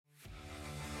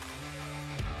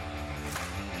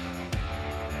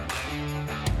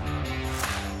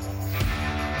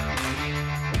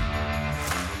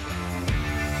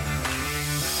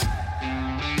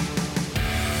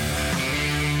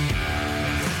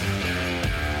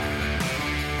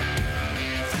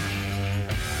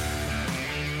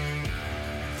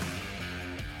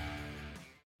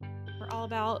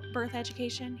about birth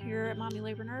education here at Mommy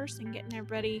Labor Nurse and getting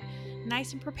everybody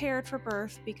nice and prepared for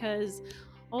birth, because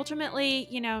ultimately,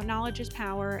 knowledge is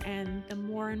power, and the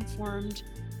more informed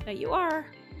that you are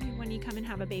when you come and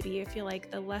have a baby, I feel like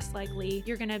the less likely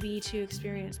you're going to be to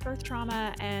experience birth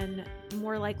trauma, and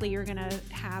more likely you're going to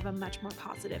have a much more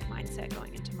positive mindset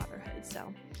going into motherhood.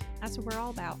 So that's what we're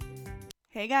all about.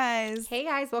 Hey guys,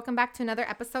 welcome back to another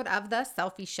episode of The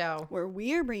Selfie Show, where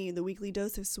we are bringing you the weekly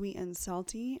dose of sweet and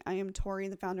salty. I am Tori,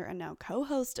 the founder and now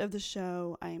co-host of the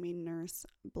show. I am a nurse,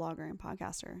 blogger, and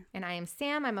podcaster. And I am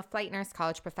Sam. I'm a flight nurse,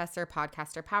 college professor,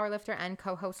 podcaster, powerlifter, and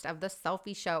co-host of The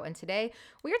Selfie Show. And today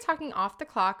we are talking off the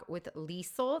clock with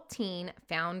Liesel Teen,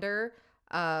 founder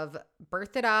of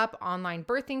Birth It Up, online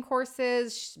birthing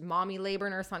courses, Mommy Labor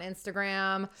Nurse on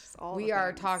Instagram. We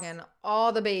are talking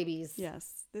all the babies.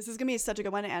 Yes, this is going to be such a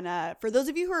good one. And for those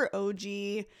of you who are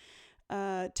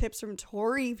OG tips from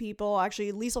Tori people,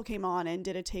 actually Liesel came on and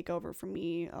did a takeover for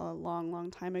me a long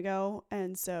time ago.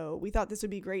 And so we thought this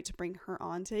would be great to bring her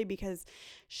on today because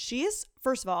she is,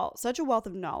 first of all, such a wealth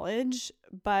of knowledge,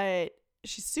 but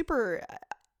she's super...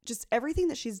 just everything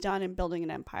that she's done in building an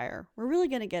empire. We're really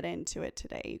going to get into it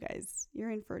today, you guys.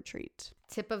 You're in for a treat.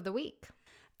 Tip of the week.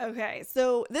 Okay,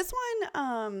 so this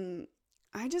one,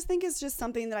 I just think is just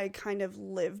something that I kind of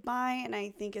live by, and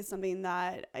I think is something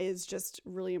that is just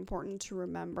really important to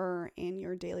remember in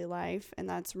your daily life, and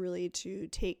that's really to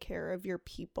take care of your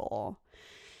people.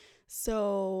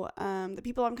 So the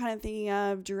people I'm kind of thinking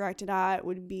of directed at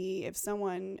would be if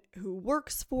someone who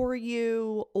works for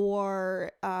you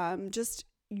or just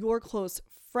your close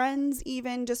friends,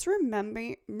 even just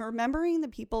remembering the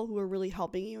people who are really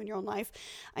helping you in your own life.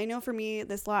 I know for me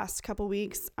this last couple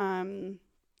weeks, I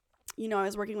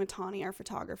was working with Tani, our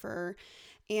photographer,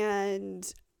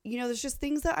 and there's just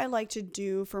things that I like to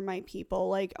do for my people.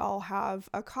 Like I'll have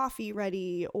a coffee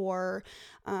ready, or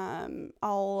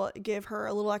I'll give her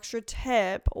a little extra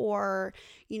tip, or,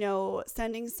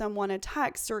 sending someone a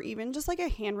text, or even just like a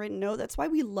handwritten note. That's why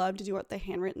we love to do the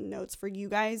handwritten notes for you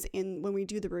guys when we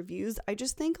do the reviews. I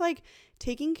just think like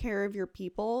taking care of your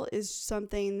people is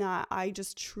something that I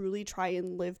just truly try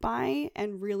and live by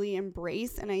and really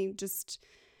embrace. And I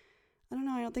don't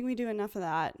know. I don't think we do enough of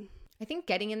that. I think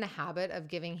getting in the habit of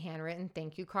giving handwritten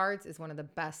thank you cards is one of the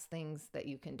best things that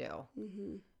you can do,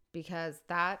 because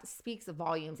that speaks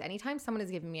volumes. Anytime someone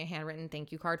is giving me a handwritten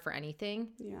thank you card for anything,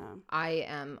 I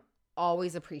am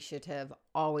always appreciative,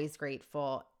 always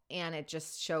grateful, and it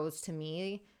just shows to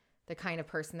me the kind of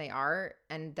person they are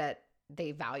and that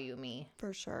they value me.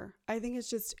 For sure. I think it's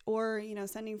just, or,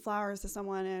 sending flowers to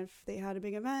someone if they had a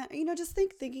big event, just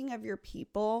thinking of your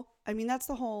people. I mean, that's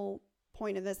the whole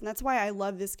point of this, and that's why I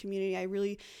love this community. I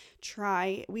really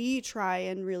we try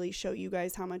and really show you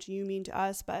guys how much you mean to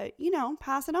us, but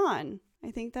pass it on. I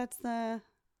think that's the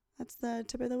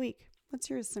tip of the week. What's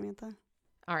yours, Samantha?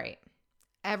 All right,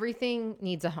 everything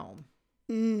needs a home.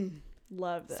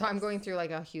 Love this. So I'm going through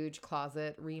like a huge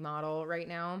closet remodel right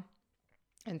now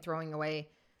and throwing away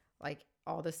like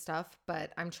all this stuff,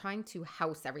 but I'm trying to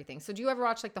house everything. So do you ever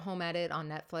watch like the Home Edit on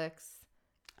Netflix?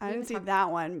 I didn't see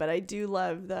that one, but I do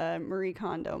love the Marie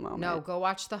Kondo moment. No, go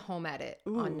watch the Home Edit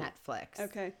on Netflix.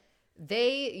 Okay.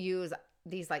 They use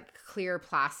these like clear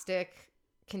plastic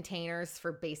containers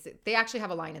for basic. They actually have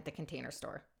a line at the Container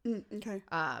Store. Okay.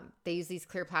 They use these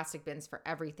clear plastic bins for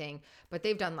everything, but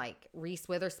they've done like Reese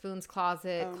Witherspoon's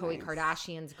closet, Khloe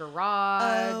Kardashian's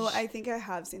garage. Oh, I think I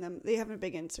have seen them. They have a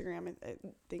big Instagram. I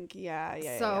think,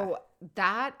 yeah. So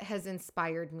that has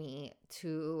inspired me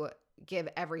to give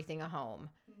everything a home.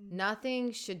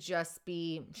 Nothing should just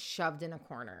be shoved in a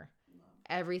corner.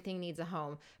 Everything needs a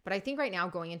home. But I think right now,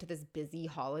 going into this busy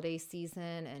holiday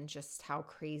season and just how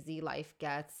crazy life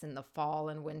gets in the fall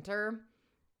and winter,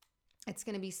 it's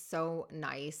going to be so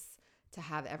nice to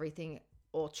have everything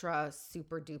ultra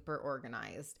super duper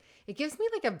organized. It gives me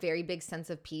like a very big sense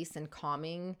of peace and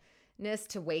calmingness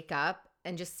to wake up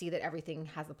and just see that everything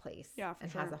has a place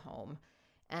and has a home.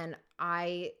 And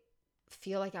I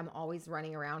feel like I'm always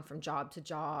running around from job to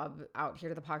job, out here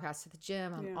to the podcast, to the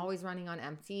gym. I'm always running on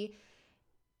empty.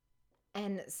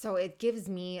 And so it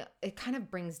kind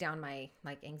of brings down my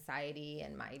like anxiety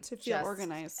and my to feel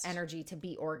organized energy to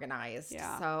be organized.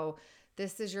 Yeah. So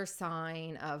this is your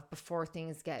sign of before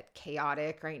things get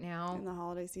chaotic right now. In the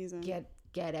holiday season.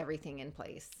 Get everything in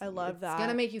place. I love that. It's going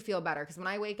to make you feel better, because when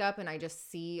I wake up and I just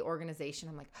see organization,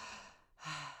 I'm like,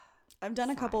 I've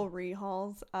done a couple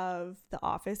rehauls of the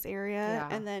office area,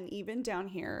 and then even down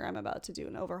here, I'm about to do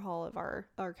an overhaul of our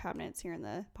cabinets here in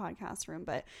the podcast room,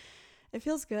 but it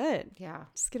feels good. Yeah.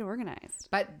 Just get organized.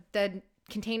 But the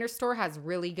Container Store has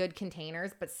really good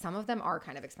containers, but some of them are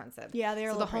kind of expensive. Yeah, they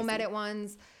are. So the Home Edit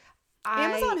ones,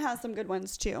 Amazon has some good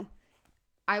ones too.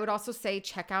 I would also say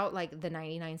check out like the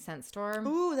 99-cent store.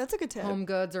 Ooh, that's a good tip. Home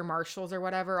Goods or Marshalls or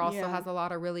whatever also Yeah. has a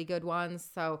lot of really good ones.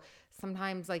 So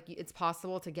sometimes like it's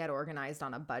possible to get organized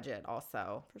on a budget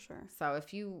also. For sure. So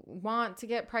if you want to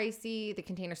get pricey, the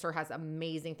Container Store has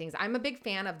amazing things. I'm a big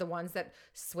fan of the ones that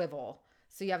swivel.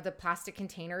 So you have the plastic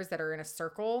containers that are in a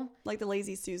circle. Like the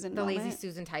Lazy Susan. The moment. Lazy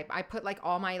Susan type. I put like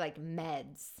all my like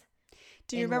meds.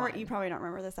 Do you in remember? one. You probably don't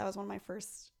remember this. That was one of my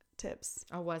first tips.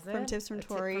 Oh, was it? From Tips from A tip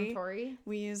Tori. Tori?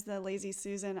 We use the Lazy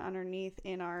Susan underneath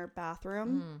in our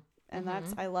bathroom. And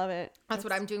I love it. That's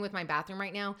what I'm doing with my bathroom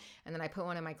right now. And then I put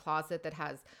one in my closet that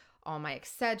has all my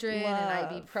Excedrin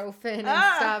and ibuprofen and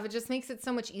stuff. It just makes it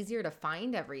so much easier to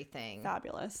find everything.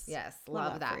 Fabulous. Yes,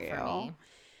 love that for me.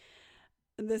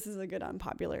 This is a good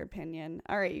unpopular opinion.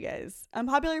 All right, you guys.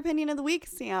 Unpopular opinion of the week,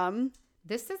 Sam.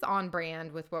 This is on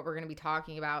brand with what we're going to be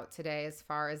talking about today as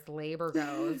far as labor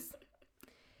goes.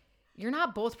 You're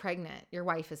not both pregnant. Your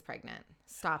wife is pregnant.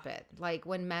 Stop it. Like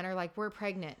when men are like, we're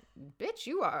pregnant. Bitch,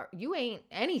 you ain't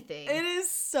anything. It is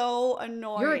so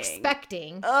annoying. You're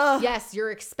expecting. Ugh. Yes,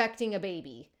 you're expecting a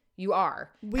baby. You are.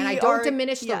 We and I don't are-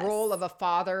 diminish the yes. role of a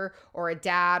father or a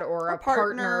dad or a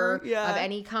partner of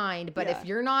any kind. But if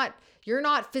you're not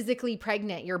physically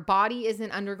pregnant, your body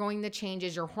isn't undergoing the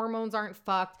changes, your hormones aren't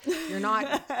fucked, you're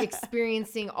not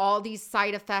experiencing all these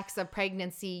side effects of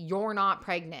pregnancy, you're not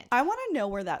pregnant. I want to know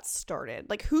where that started.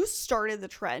 Like, who started the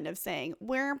trend of saying,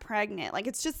 we're pregnant? Like,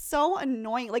 it's just so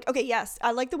annoying. Like, okay, yes,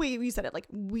 I like the way you said it. Like,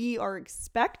 we are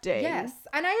expecting. Yes.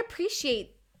 And I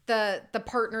appreciate the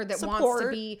partner that wants to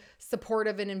be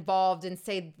supportive and involved and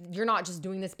say, you're not just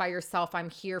doing this by yourself. I'm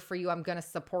here for you. I'm going to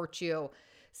support you.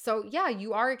 So yeah,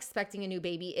 you are expecting a new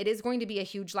baby. It is going to be a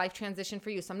huge life transition for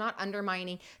you. So I'm not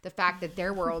undermining the fact that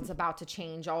their world's about to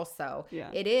change also. Yeah.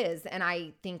 It is. And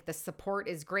I think the support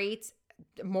is great.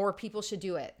 More people should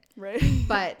do it. Right.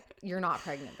 But you're not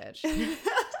pregnant, bitch.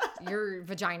 Your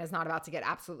vagina is not about to get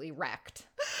absolutely wrecked.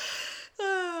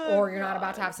 Or you're not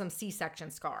about to have some C-section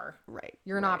scar. Right.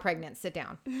 You're not pregnant. Sit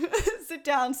down. Sit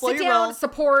down. Slow Sit your down, roll.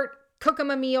 support, cook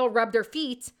them a meal, rub their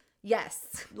feet.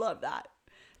 Yes. Love that.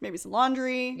 Maybe some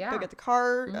laundry. Yeah. Go get the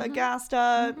car gassed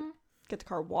up. Get the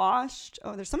car washed.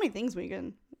 Oh, there's so many things we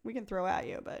can throw at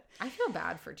you. But I feel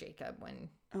bad for Jacob when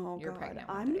you're pregnant.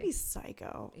 I'm gonna be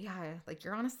psycho. Yeah, like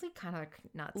you're honestly kind of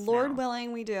nuts. Lord now.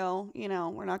 willing, we do. You know,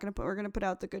 we're gonna put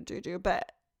out the good juju.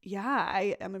 But yeah,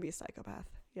 I'm gonna be a psychopath.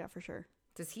 Yeah, for sure.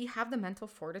 Does he have the mental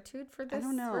fortitude for this I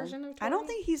don't know. version of Tori? I don't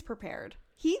think he's prepared.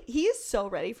 He is so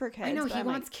ready for kids. I know but he I'm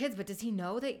wants like, kids, but does he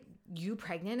know that you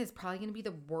pregnant is probably going to be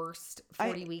the worst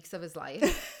 40 weeks of his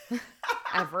life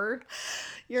ever?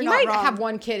 You're he not might wrong. have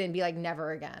one kid and be like,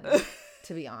 never again,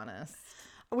 to be honest.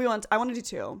 I want to do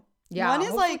two. Yeah. One is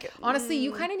hopefully- like honestly,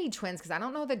 you kind of need twins because I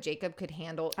don't know that Jacob could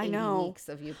handle 80 weeks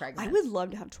of you pregnant. I would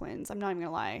love to have twins. I'm not even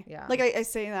gonna lie. Yeah. Like I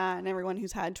say that, and everyone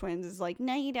who's had twins is like,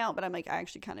 no, you don't. But I'm like, I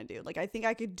actually kind of do. Like, I think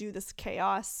I could do this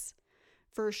chaos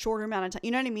for a shorter amount of time.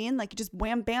 You know what I mean? Like, just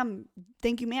wham, bam,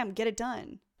 thank you, ma'am, get it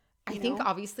done. I think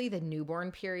obviously the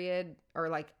newborn period or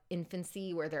like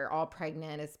infancy where they're all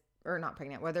pregnant or not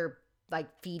pregnant, where they're like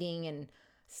feeding and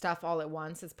stuff all at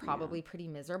once is probably pretty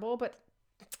miserable. But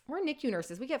we're NICU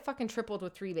nurses. We get fucking tripled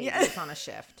with 3 babies on a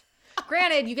shift.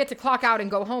 Granted, you get to clock out and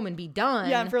go home and be done.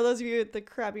 Yeah, for those of you with the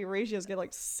crappy ratios, get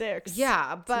like 6.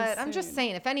 Yeah, but I'm insane. just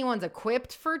saying, if anyone's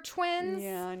equipped for twins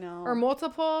I know. or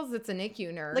multiples, it's a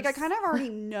NICU nurse. Like, I kind of already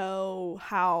know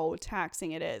how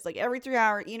taxing it is. Like, every 3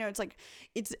 hours, it's like,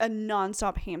 it's a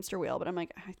nonstop hamster wheel. But I'm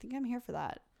like, I think I'm here for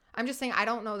that. I'm just saying, I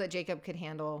don't know that Jacob could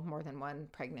handle more than one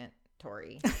pregnant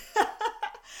Tori.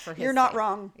 You're not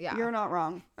wrong. Yeah. You're not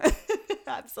wrong.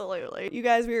 Absolutely. You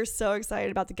guys, we are so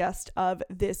excited about the guest of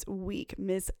this week,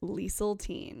 Miss Liesel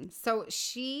Teen. So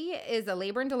she is a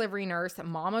labor and delivery nurse,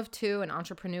 mom of 2, an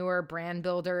entrepreneur, brand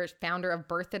builder, founder of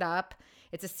Birth It Up.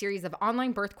 It's a series of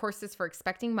online birth courses for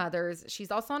expecting mothers.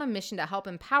 She's also on a mission to help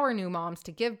empower new moms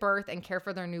to give birth and care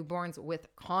for their newborns with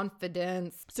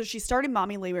confidence. So she started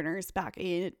Mommy Labor Nurse back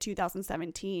in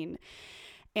 2017.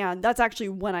 And that's actually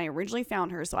when I originally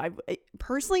found her. So I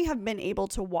personally have been able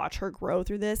to watch her grow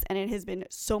through this, and it has been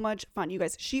so much fun. You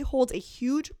guys, she holds a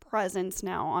huge presence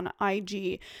now on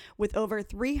IG with over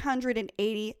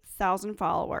 380,000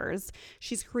 followers.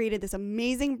 She's created this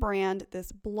amazing brand,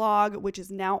 this blog, which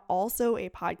is now also a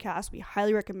podcast. We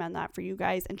highly recommend that for you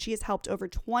guys. And she has helped over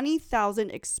 20,000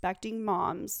 expecting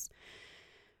moms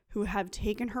who have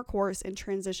taken her course and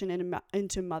transitioned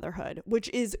into motherhood, which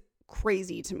is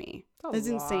crazy to me. That's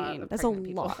insane. That's a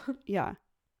lot. Yeah.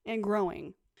 And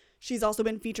growing. She's also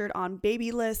been featured on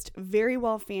Baby List, Very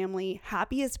Well Family,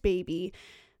 Happiest Baby,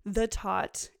 the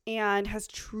tot and has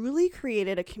truly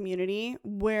created a community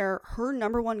where her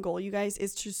number one goal, you guys,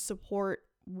 is to support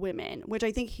women, which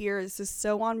I think here is just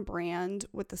so on brand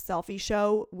with the Selfie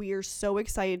Show. We are so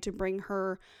excited to bring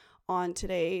her on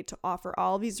today to offer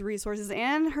all these resources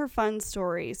and her fun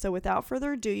story. So without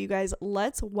further ado, you guys,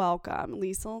 let's welcome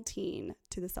Liesel Teen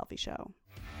to the Selfie Show.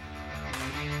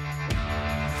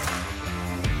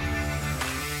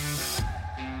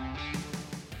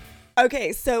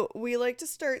 Okay, so we like to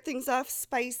start things off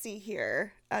spicy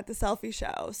here at the Selfie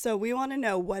Show. So we want to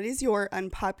know, what is your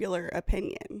unpopular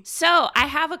opinion? So I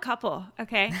have a couple,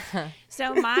 okay?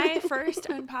 So my first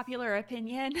unpopular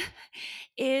opinion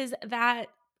is that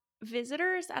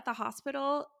visitors at the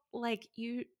hospital, like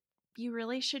you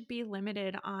really should be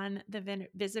limited on the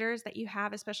visitors that you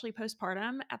have, especially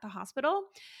postpartum at the hospital,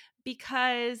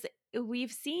 because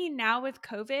we've seen now with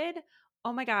COVID,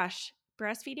 oh my gosh,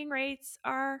 breastfeeding rates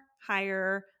are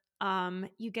higher.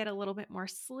 You get a little bit more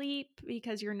sleep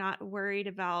because you're not worried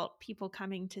about people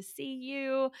coming to see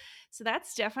you. So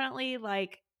that's definitely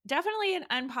an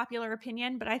unpopular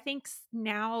opinion, but I think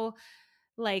now,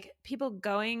 like, people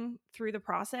going through the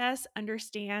process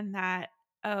understand that,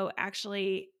 oh,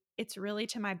 actually it's really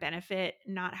to my benefit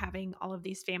not having all of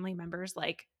these family members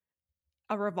like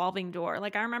a revolving door.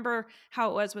 Like, I remember how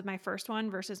it was with my first one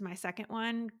versus my second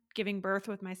one, giving birth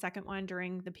with my second one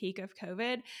during the peak of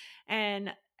COVID,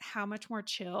 and how much more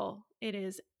chill it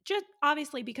is. Just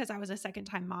obviously because I was a second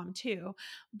time mom too,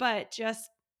 but just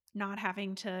not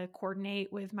having to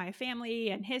coordinate with my family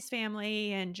and his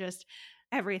family and just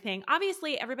everything.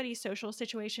 Obviously, everybody's social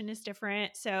situation is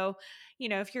different. So,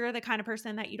 if you're the kind of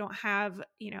person that you don't have,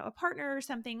 a partner or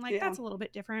something, like, that's a little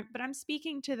bit different. But I'm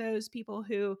speaking to those people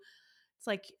who, it's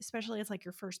like, especially it's like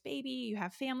your first baby, you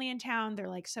have family in town, they're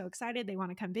like so excited, they want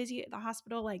to come visit at the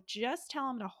hospital. Like, just tell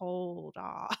them to hold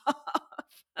off.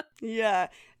 Yeah,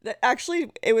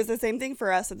 actually, it was the same thing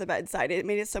for us at the bedside. It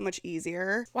made it so much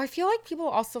easier. Well, I feel like people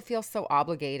also feel so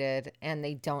obligated and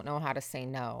they don't know how to say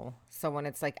no. So when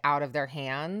it's like out of their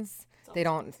hands, they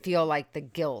don't feel like the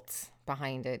guilt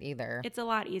behind it either. It's a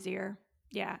lot easier.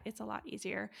 Yeah, it's a lot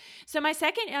easier. So my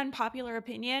second unpopular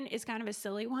opinion is kind of a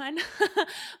silly one,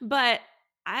 but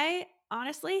I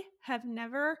honestly have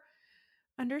never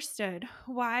understood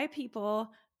why people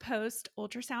post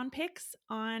ultrasound pics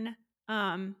on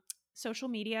social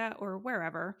media or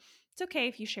wherever. It's okay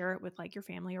if you share it with like your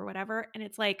family or whatever, and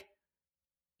it's like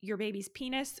your baby's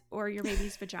penis or your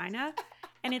baby's vagina,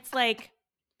 and it's like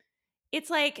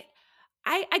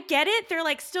I get it. They're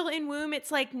like still in womb.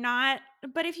 It's like not,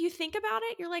 but if you think about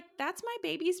it, you're like, that's my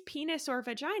baby's penis or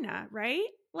vagina, right?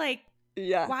 Like,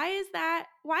 Yeah. why is that?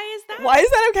 Why is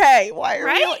that okay? Why are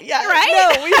right? we? Yeah,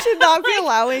 Right? No, we should not be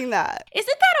allowing that.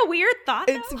 Isn't that a weird thought?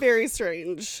 It's very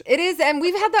strange. It is, and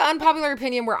we've had the unpopular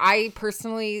opinion where I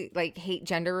personally like hate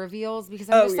gender reveals because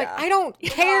I'm just like, I don't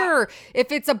care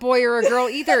if it's a boy or a girl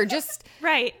either. Just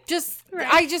right.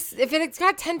 If it's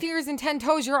got 10 fingers and 10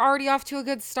 toes, you're already off to a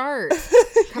good start.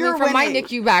 Coming from my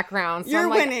NICU background, so you're I'm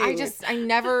like, winning. I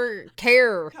never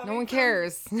care. No one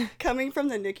cares. Coming from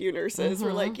the NICU nurses,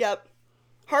 we're like, yep.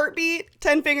 Heartbeat,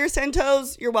 10 fingers, 10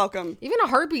 toes, you're welcome. Even a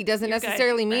heartbeat doesn't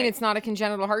necessarily mean right. it's not a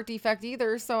congenital heart defect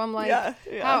either. So I'm like,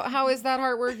 how is that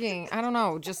heart working? I don't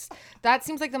know. Just that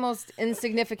seems like the most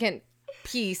insignificant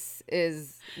piece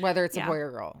is whether it's a boy or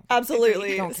girl.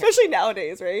 Absolutely. Especially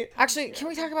nowadays, right? Actually, can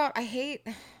we talk about, I hate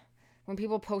when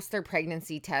people post their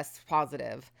pregnancy test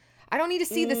positive. I don't need to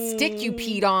see the stick you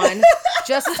peed on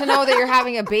just to know that you're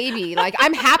having a baby. Like,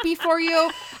 I'm happy for you.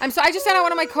 I just found out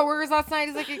one of my coworkers last night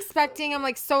is like expecting. I'm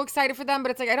like so excited for them,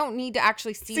 but it's like I don't need to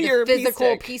actually see the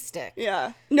physical pee stick.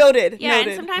 Yeah. Noted. Yeah,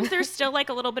 and sometimes there's still like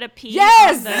a little bit of pee.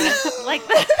 Yes. On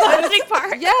the plastic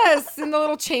part. Yes, in the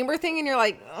little chamber thing, and you're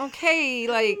like, okay,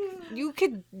 like you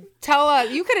could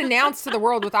announce to the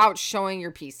world without showing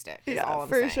your pee stick. Yeah,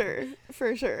 for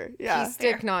sure. Yeah. Pee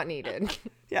stick not needed.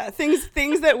 Yeah, things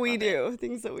that we do.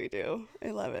 Things that we do.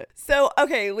 I love it. So,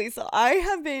 okay, Liesel, I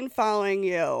have been following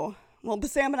you. Well,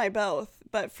 Sam and I both,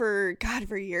 but for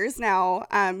years now.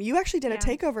 You actually did a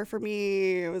takeover for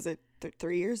me. Was it 2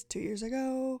 years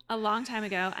ago? A long time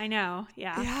ago. I know.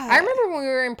 Yeah. I remember when we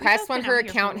were impressed when her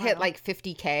account hit like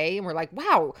 50K and we're like,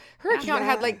 wow, her account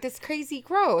had like this crazy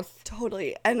growth.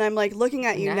 Totally. And I'm like looking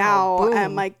at you now and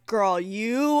I'm like, girl,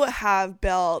 you have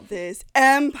built this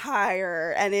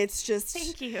empire, and it's just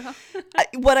thank you.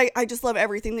 I just love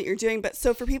everything that you're doing. But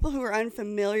so for people who are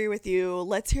unfamiliar with you,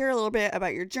 let's hear a little bit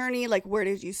about your journey. Like, where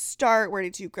did you start? Where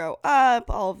did you grow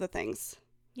up? All of the things.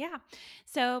 Yeah.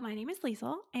 So my name is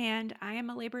Liesel, and I am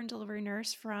a labor and delivery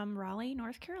nurse from Raleigh,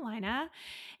 North Carolina.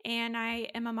 And I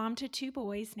am a mom to two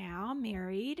boys now,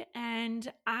 married. And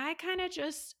I kind of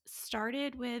just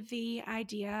started with the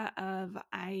idea of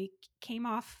I came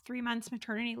off 3 months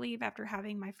maternity leave after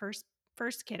having my first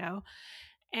kiddo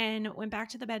and went back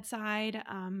to the bedside.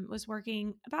 Was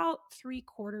working about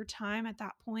 3/4 time at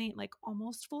that point, like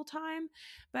almost full time,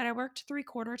 but I worked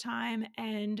 3/4 time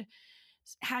and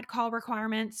had call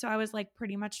requirements. So I was like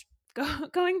pretty much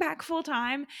going back full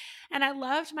time. And I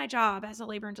loved my job as a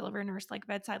labor and delivery nurse, like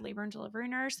bedside labor and delivery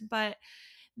nurse. But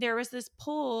there was this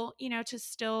pull, to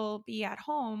still be at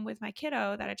home with my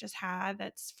kiddo that I just had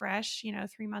that's fresh,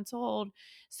 3 months old.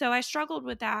 So I struggled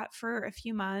with that for a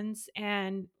few months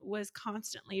and was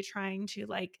constantly trying to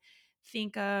like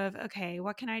think of, okay,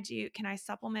 what can I do? Can I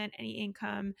supplement any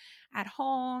income at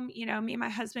home? Me and my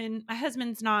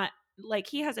husband's not like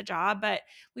he has a job, but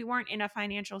we weren't in a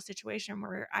financial situation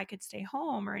where I could stay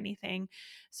home or anything.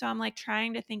 So I'm like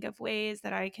trying to think of ways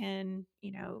that I can,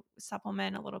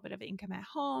 supplement a little bit of income at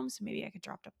home. So maybe I could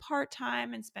drop to part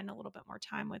time and spend a little bit more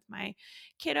time with my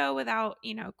kiddo without,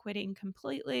 quitting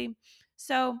completely.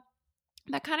 So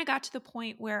that kind of got to the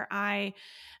point where I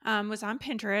was on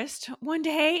Pinterest one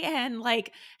day and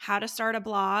like how to start a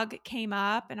blog came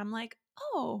up. And I'm like,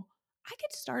 oh, I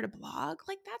could start a blog.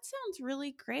 Like that sounds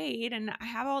really great. And I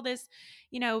have all this,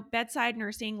 bedside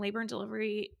nursing, labor and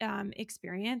delivery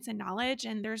experience and knowledge.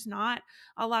 And there's not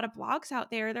a lot of blogs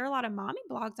out there. There are a lot of mommy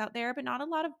blogs out there, but not a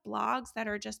lot of blogs that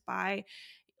are just by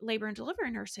labor and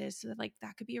delivery nurses. So like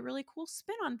that could be a really cool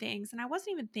spin on things. And I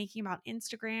wasn't even thinking about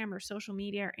Instagram or social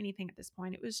media or anything at this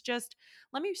point. It was just,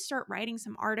 let me start writing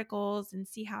some articles and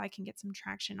see how I can get some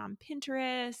traction on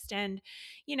Pinterest. And,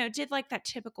 did like that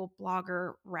typical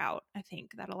blogger route, I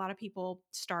think that a lot of people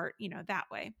start, that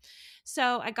way.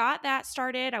 So I got that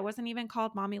started. I wasn't even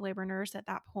called mommy labor nurse at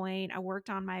that point. I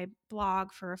worked on my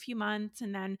blog for a few months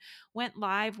and then went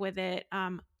live with it.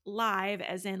 Live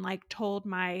as in like told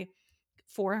my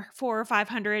four or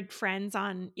 500 friends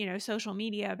on social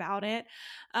media about it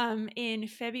in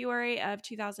February of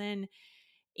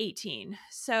 2018.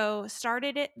 So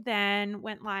started it then,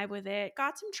 went live with it,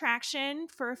 got some traction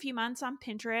for a few months on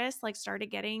Pinterest, like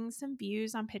started getting some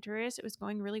views on Pinterest. It was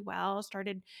going really well.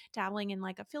 Started dabbling in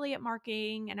like affiliate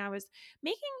marketing, and I was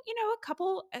making a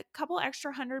couple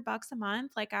extra $100 a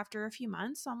month like after a few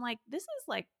months. So I'm like, this is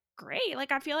like great.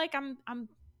 Like I feel like I'm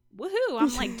woohoo.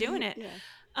 I'm like doing it. Yeah.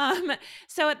 Um,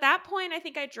 so at that point, I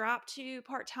think I dropped to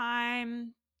part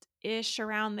time ish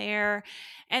around there.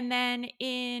 And then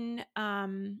in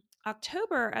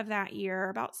October of that year,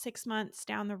 about 6 months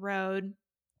down the road,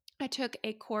 I took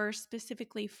a course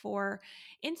specifically for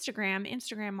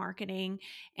Instagram marketing,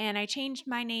 and I changed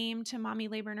my name to Mommy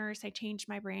Labor Nurse. I changed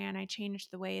my brand. I changed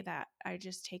the way that I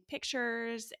just take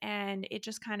pictures, and it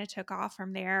just kind of took off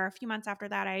from there. A few months after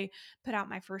that, I put out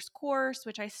my first course,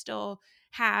 which I still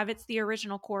have. It's the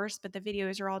original course, but the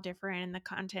videos are all different and the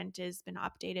content has been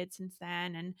updated since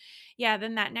then. And yeah,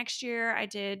 then that next year I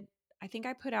think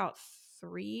I put out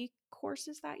 3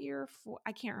 courses that year.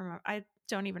 I can't remember. I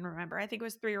don't even remember. I think it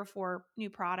was 3 or 4 new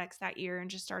products that year, and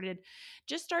just started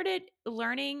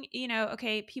learning,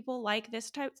 okay, people like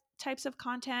this types of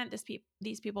content.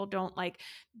 These people don't like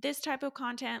this type of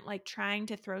content, like trying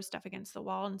to throw stuff against the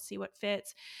wall and see what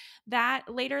fits. That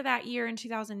later that year in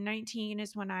 2019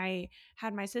 is when I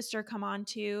had my sister come on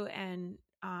too and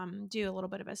do a little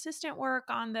bit of assistant work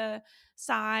on the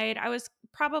side. I was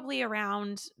probably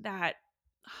around that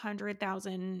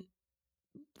 100,000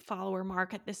 follower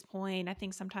mark at this point, I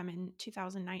think sometime in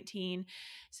 2019.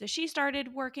 So she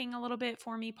started working a little bit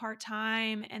for me part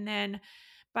time. And then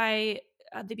by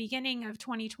the beginning of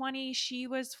 2020, she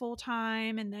was full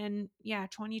time. And then, yeah,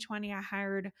 2020, I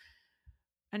hired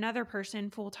another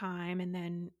person full time, and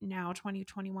then now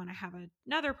 2021 I have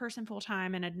another person full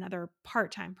time and another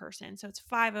part-time person, so it's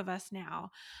 5 of us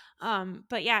now.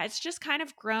 But yeah, it's just kind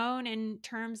of grown in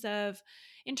terms of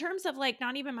like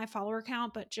not even my follower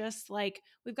count, but just like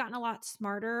we've gotten a lot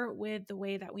smarter with the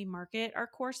way that we market our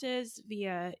courses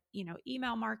via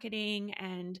email marketing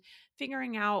and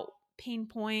figuring out pain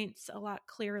points a lot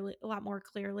more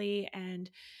clearly. And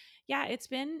yeah, it's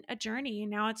been a journey.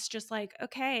 Now it's just like,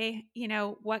 okay,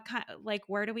 what kind, like,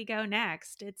 where do we go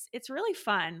next? It's really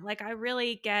fun. Like, I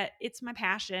really get, it's my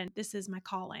passion. This is my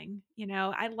calling.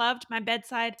 I loved my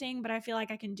bedside thing, but I feel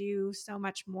like I can do so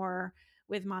much more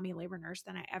with mommy labor nurse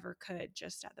than I ever could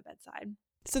just at the bedside.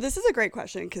 So this is a great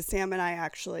question because Sam and I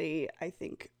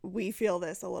think we feel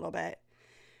this a little bit.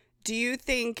 Do you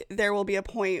think there will be a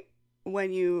point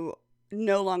when you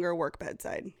no longer work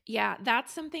bedside? Yeah,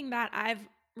 that's something that I've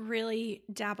really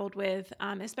dabbled with,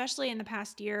 especially in the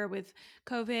past year with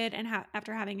COVID and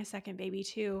after having a second baby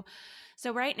too.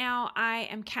 So right now I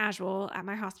am casual at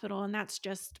my hospital, and that's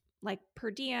just like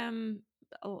per diem.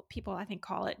 People I think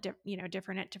call it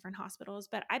different at different hospitals,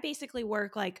 but I basically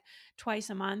work like twice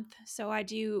a month. So I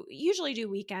do usually do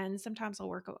weekends. Sometimes I'll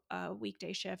work a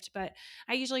weekday shift, but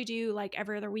I usually do like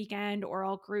every other weekend, or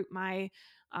I'll group my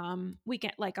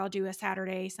weekend, like I'll do a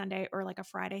Saturday, Sunday, or like a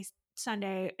Friday,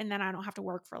 Sunday, and then I don't have to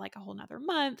work for like a whole nother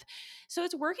month. So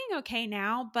it's working okay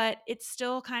now, but it's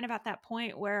still kind of at that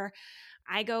point where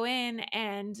I go in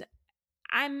and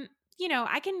I'm,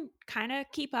 I can kind of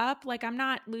keep up. Like I'm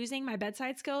not losing my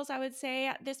bedside skills, I would say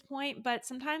at this point, but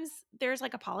sometimes there's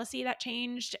like a policy that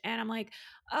changed and I'm like,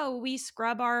 oh, we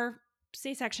scrub our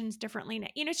C-sections differently.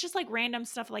 It's just like random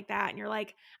stuff like that. And you're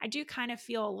like, I do kind of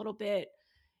feel a little bit,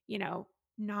 you know,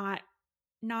 not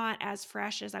as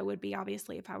fresh as I would be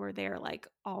obviously if I were there like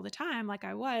all the time like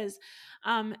I was.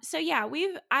 So yeah,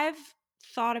 I've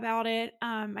thought about it.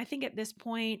 I think at this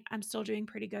point I'm still doing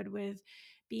pretty good with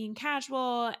being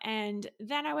casual, and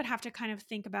then I would have to kind of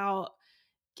think about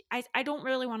I don't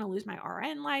really want to lose my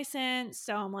RN license,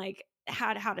 so I'm like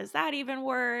how does that even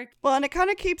work? Well, and it kind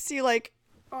of keeps you like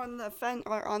on the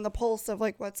or on the pulse of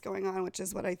like what's going on, which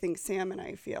is what I think Sam and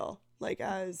I feel like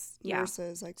as Yeah.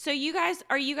 nurses. Like, So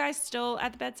are you guys still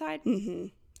at the bedside? mm-hmm.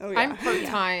 Oh yeah. I'm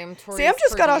part-time. Sam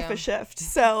just per got off diem. a shift,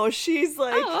 so she's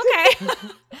like, Oh, okay.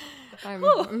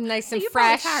 I'm nice So and you're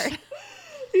probably fresh. tired.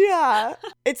 yeah,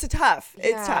 it's tough. It's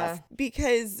Yeah. tough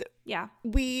because Yeah.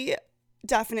 we're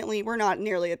not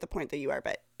nearly at the point that you are,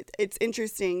 but it's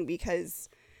interesting because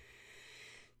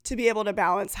to be able to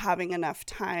balance having enough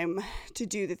time to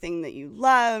do the thing that you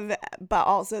love, but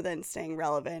also then staying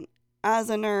relevant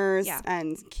as a nurse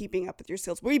and keeping up with your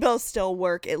skills. We both still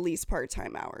work at least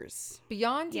part-time hours.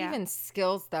 Beyond Yeah. even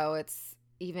skills, though, it's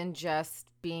even just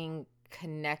being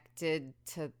connected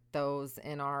to those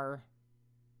in our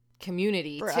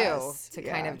community, For too, us, to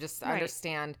yeah. kind of just Right.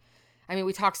 understand. I mean,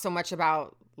 we talk so much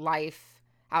about life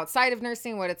outside of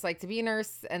nursing, what it's like to be a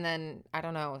nurse, and then, I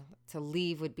don't know, to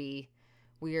leave would be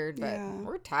weird, but Yeah.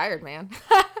 we're tired, man.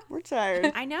 We're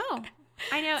tired. I know.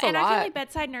 It's a And I feel lot. like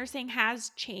bedside nursing has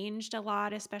changed a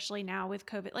lot, especially now with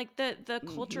COVID. Like the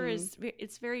culture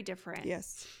it's very different.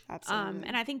 Yes, absolutely.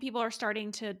 And I think people are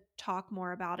starting to talk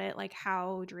more about it, like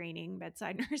how draining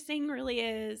bedside nursing really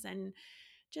is, and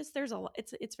just there's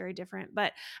it's very different.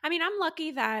 But I mean, I'm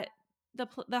lucky that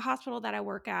the hospital that I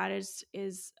work at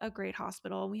is a great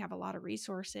hospital. We have a lot of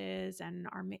resources, and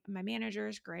my manager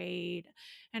is great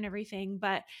and everything.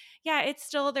 But yeah,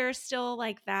 there's still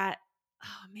like that.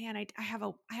 Oh man, I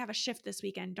have a shift this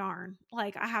weekend. Darn,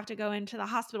 like I have to go into the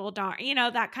hospital. Darn,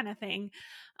 that kind of thing.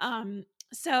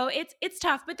 So it's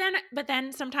tough. But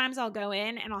then sometimes I'll go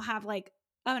in and I'll have like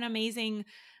an amazing,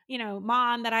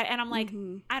 mom and I'm like,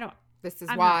 Mm-hmm. This is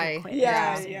I'm not gonna why. quit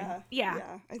Yeah, nursing.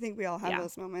 yeah. I think we all have Yeah.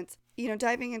 those moments.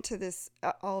 Diving into this,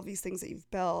 all of these things that you've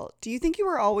built, do you think you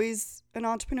were always an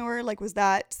entrepreneur? Like, was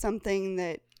that something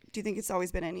do you think it's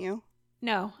always been in you?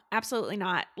 No, absolutely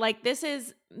not. Like this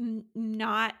is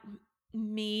not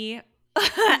me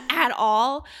at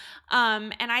all.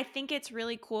 And I think it's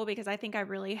really cool because I think I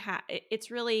really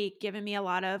it's really given me a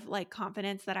lot of like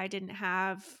confidence that I didn't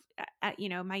have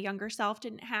my younger self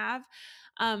didn't have.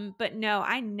 But no,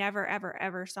 I never, ever,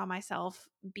 ever saw myself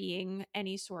being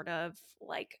any sort of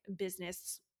like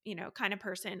business, kind of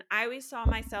person. I always saw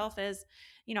myself as,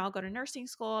 I'll go to nursing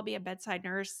school, I'll be a bedside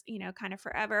nurse, kind of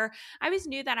forever. I always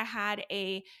knew that I had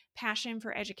a passion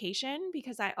for education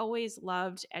because I always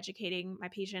loved educating my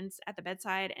patients at the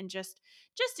bedside, and just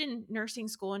in nursing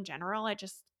school in general. I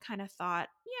just kind of thought,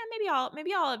 yeah,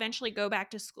 maybe I'll eventually go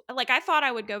back to school. Like I thought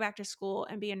I would go back to school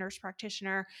and be a nurse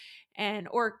practitioner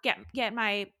or get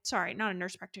my, sorry, not a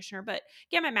nurse practitioner, but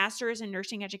get my master's in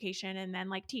nursing education and then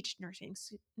like teach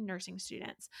nursing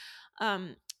students.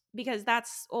 Because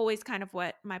that's always kind of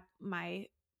what my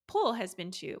pull has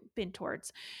been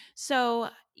towards. So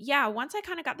yeah, once I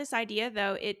kind of got this idea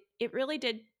though, it really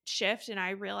did shift, and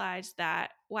I realized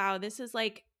that wow, this is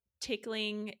like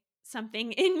tickling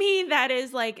something in me that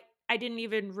is like I didn't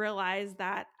even realize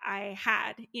that I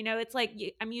had. It's like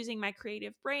I'm using my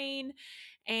creative brain,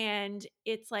 and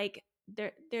it's like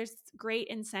there's great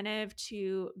incentive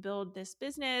to build this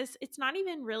business. It's not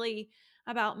even really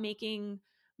about making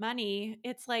money.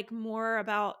 It's like more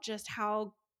about just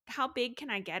how big can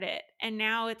I get it? And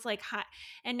now it's like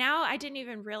and now I didn't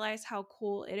even realize how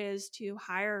cool it is to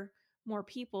hire more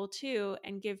people too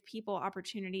and give people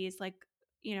opportunities. Like,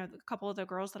 a couple of the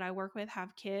girls that I work with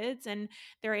have kids, and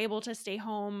they're able to stay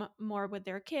home more with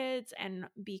their kids and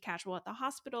be casual at the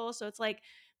hospital. So it's like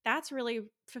that's really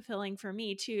fulfilling for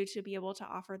me too, to be able to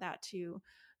offer that to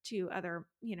other,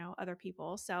 other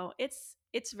people. So it's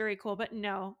very cool. But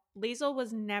no, Liesel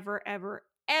was never, ever,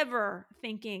 ever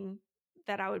thinking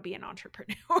that I would be an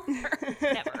entrepreneur.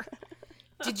 Never.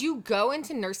 Did you go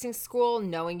into nursing school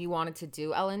knowing you wanted to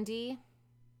do L&D?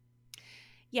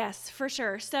 Yes, for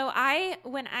sure. So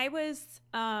when I was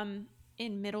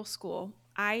in middle school,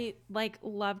 I like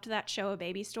loved that show A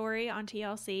Baby Story on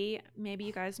TLC. Maybe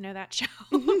you guys know that show,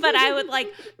 but I would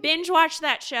like binge watch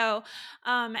that show.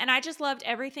 And I just loved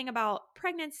everything about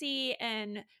pregnancy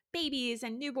and babies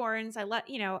and newborns.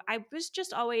 I was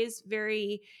just always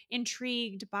very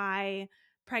intrigued by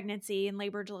pregnancy and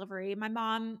labor delivery. My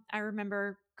mom, I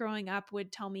remember growing up,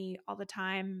 would tell me all the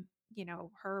time,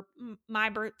 my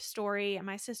birth story and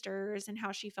my sister's, and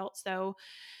how she felt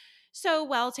so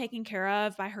well taken care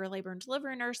of by her labor and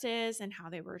delivery nurses, and how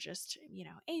they were just,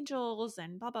 angels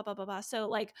and blah blah blah blah blah. So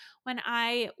like when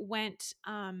I went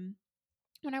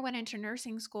into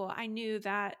nursing school, I knew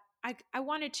that I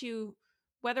wanted to,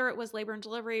 whether it was labor and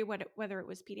delivery, whether it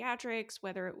was pediatrics,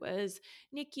 whether it was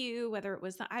NICU, whether it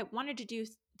was, I wanted to do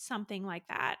something like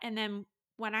that. And then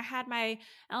when I had my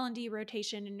L&D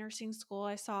rotation in nursing school,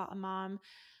 I saw a mom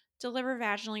deliver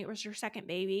vaginally. It was her second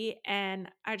baby. And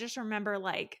I just remember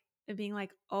like being like,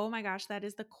 oh my gosh, that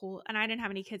is the cool. And I didn't have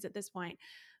any kids at this point,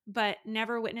 but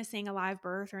never witnessing a live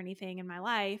birth or anything in my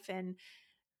life. And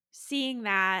seeing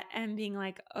that and being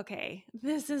like, okay,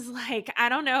 this is like, I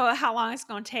don't know how long it's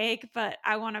going to take, but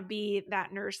I want to be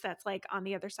that nurse that's like on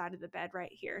the other side of the bed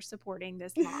right here supporting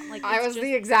this mom. Like, I it's was just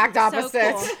the exact so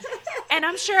opposite. cool. And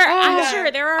I'm sure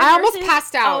there are I almost nurses-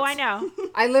 passed out. Oh, I know.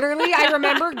 I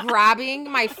remember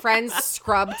grabbing my friend's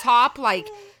scrub top, like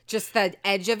just the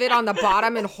edge of it on the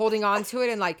bottom, and holding on to it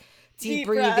and like deep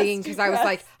breathing, because I was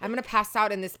like, I'm going to pass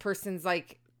out in this person's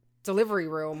like delivery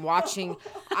room watching.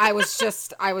 I was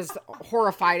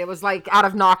horrified. It was like out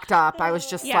of Knocked Up. I was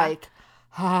just like,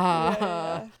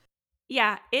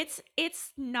 Yeah, it's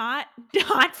not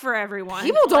for everyone.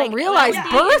 People don't realize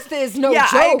birth is no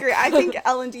joke. I agree. I think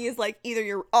L&D is like either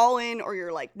you're all in or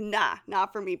you're like, nah,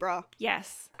 not for me, bro.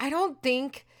 Yes. I don't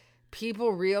think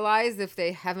people realize, if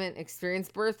they haven't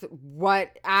experienced birth,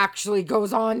 what actually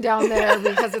goes on down there,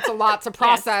 because it's a lot to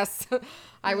process.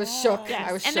 I was shook. Yes.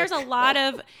 I was and shook. There's a lot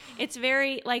of, it's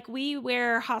very, like, we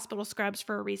wear hospital scrubs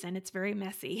for a reason. It's very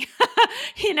messy.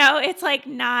 It's like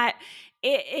not,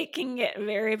 it can get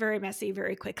very, very messy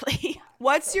very quickly.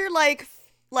 What's your like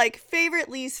favorite,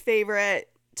 least favorite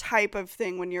type of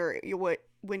thing when you're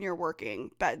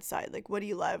working bedside? Like, what do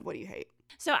you love? What do you hate?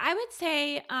 So I would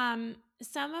say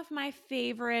some of my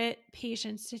favorite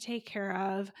patients to take care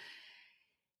of,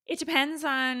 it depends,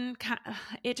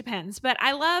 but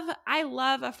I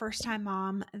love a first-time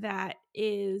mom that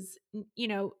is,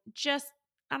 just,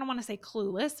 I don't want to say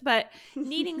clueless, but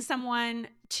needing someone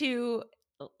to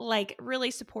like really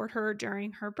support her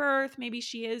during her birth. Maybe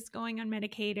she is going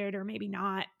unmedicated or maybe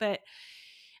not, but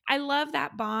I love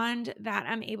that bond that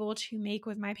I'm able to make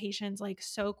with my patients like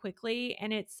so quickly.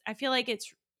 And I feel like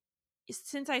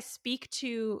since I speak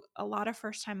to a lot of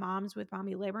first-time moms with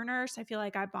mommy labor nurse, I feel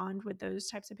like I bond with those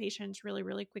types of patients really,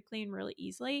 really quickly and really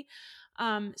easily.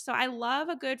 So I love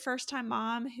a good first-time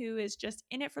mom who is just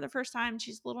in it for the first time.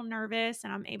 She's a little nervous,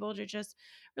 and I'm able to just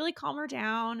really calm her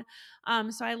down.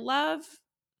 So I love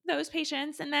those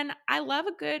patients. And then I love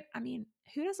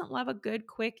who doesn't love a good,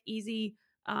 quick, easy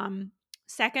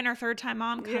second or third time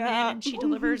mom come in and she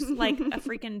delivers like a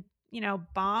freaking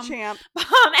bomb ass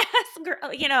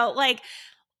girl,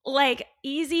 like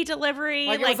easy delivery,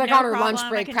 like it was like no on her problem. lunch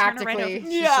break practically.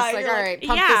 She's Yeah, just like, all right,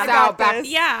 pump yeah, this out back.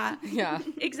 Yeah,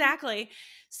 exactly.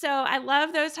 So I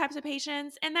love those types of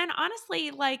patients. And then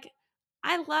honestly, like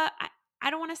I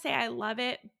don't want to say I love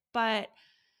it, but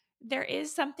there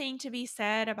is something to be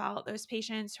said about those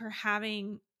patients who are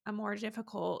having a more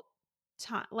difficult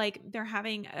time, like they're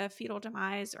having a fetal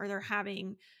demise, or they're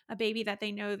having a baby that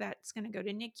they know that's going to go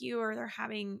to NICU, or they're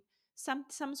having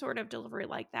some sort of delivery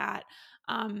like that.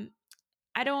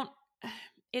 I don't,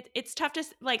 it's tough to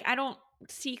like, I don't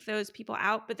seek those people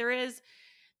out, but there is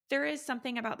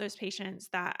something about those patients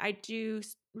that I do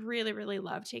really, really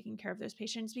love taking care of those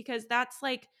patients, because that's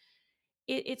like,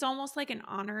 it's almost like an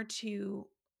honor to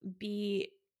be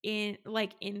in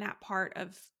that part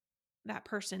of that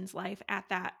person's life at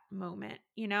that moment,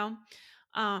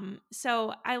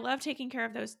 so I love taking care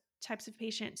of those types of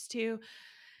patients too.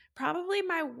 Probably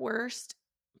my worst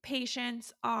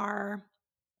patients are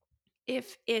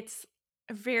if it's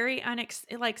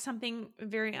like something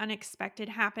very unexpected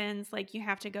happens, like you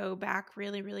have to go back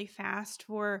really, really fast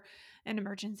for an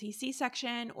emergency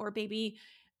C-section, or baby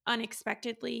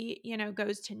unexpectedly,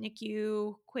 goes to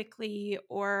NICU quickly,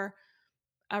 or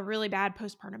a really bad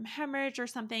postpartum hemorrhage or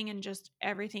something, and just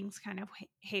everything's kind of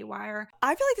haywire.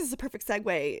 I feel like this is a perfect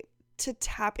segue to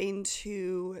tap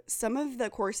into some of the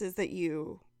courses that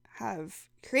you have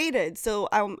created. So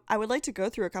I would like to go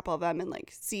through a couple of them and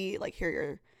hear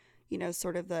your,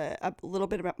 sort of a little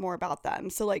bit more about them.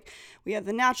 So we have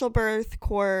the natural birth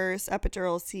course,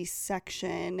 epidural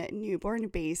C-section, newborn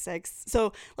basics.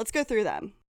 So let's go through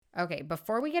them. Okay,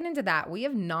 before we get into that, we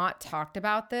have not talked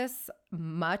about this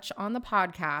much on the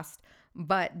podcast,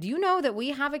 but do you know that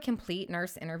we have a complete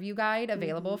nurse interview guide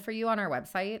available for you on our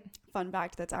website? Fun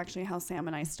fact, that's actually how Sam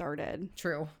and I started.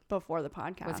 True. Before the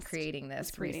podcast. Was creating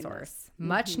this resource.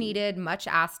 Much needed, much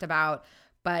asked about.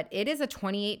 But it is a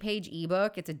 28-page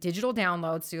ebook. It's a digital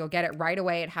download, so you'll get it right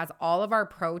away. It has all of our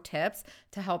pro tips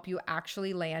to help you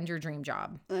actually land your dream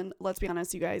job. And let's be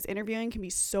honest, you guys, interviewing can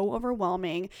be so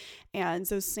overwhelming. And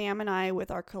so Sam and I, with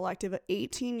our collective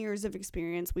 18 years of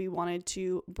experience, we wanted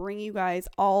to bring you guys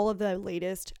all of the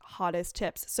latest, hottest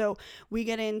tips. So we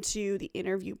get into the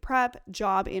interview prep,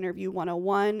 job interview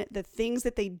 101, the things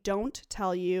that they don't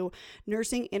tell you,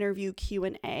 nursing interview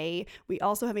Q&A. We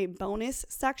also have a bonus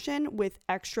section with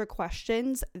extra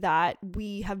questions that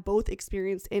we have both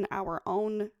experienced in our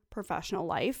own professional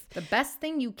life. The best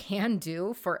thing you can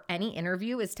do for any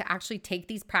interview is to actually take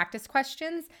these practice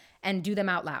questions and do them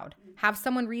out loud. Have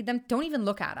someone read them. Don't even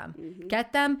look at them.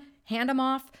 Get them, hand them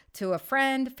off to a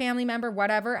friend, family member,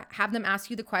 whatever. Have them ask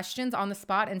you the questions on the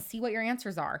spot and see what your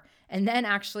answers are, and then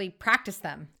actually practice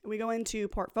them. We go into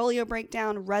portfolio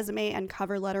breakdown, resume and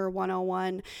cover letter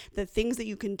 101, the things that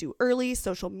you can do early,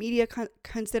 social media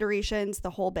considerations,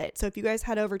 the whole bit. So if you guys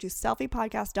head over to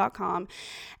selfiepodcast.com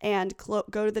and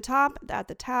go to the top, at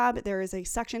the tab, there is a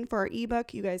section for our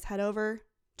ebook. You guys head over,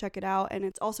 check it out. And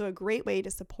it's also a great way to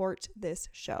support this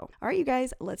show. All right, you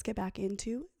guys, let's get back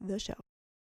into the show.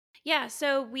 Yeah,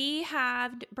 so we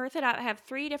have Birth It Up. I have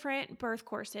 3 different birth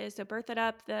courses. So Birth It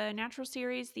Up, the natural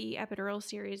series, the epidural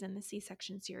series, and the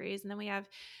C-section series. And then we have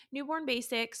Newborn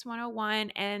Basics 101.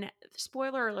 And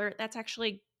spoiler alert, that's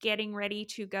actually getting ready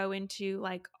to go into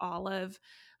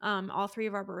all 3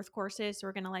 of our birth courses. So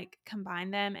we're going to combine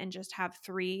them and just have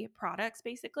 3 products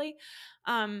basically.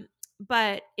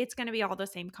 But it's going to be all the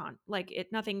same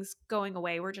nothing's going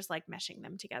away. We're just meshing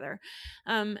them together.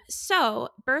 So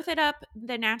Birth It Up,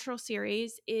 the natural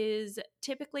series, is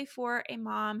typically for a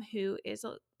mom who is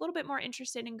a little bit more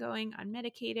interested in going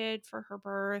unmedicated for her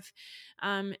birth.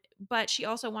 But she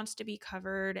also wants to be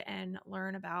covered and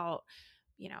learn about,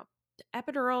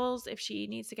 epidurals if she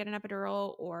needs to get an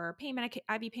epidural, or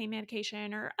IV pain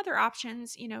medication, or other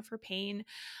options, for pain.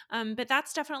 But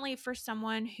that's definitely for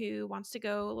someone who wants to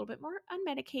go a little bit more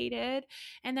unmedicated.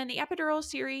 And then the epidural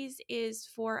series is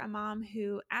for a mom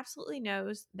who absolutely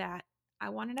knows that I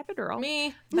want an epidural.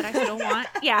 Me. But I still want,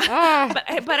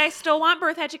 but I still want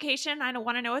birth education. I don't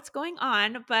want to know what's going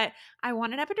on, but I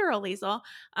want an epidural, Liesel.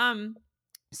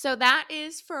 So that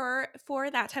is for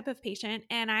that type of patient.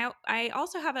 And I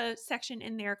also have a section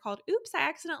in there called Oops, I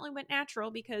accidentally went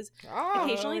natural, because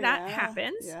occasionally that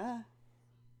happens. Yeah.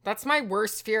 That's my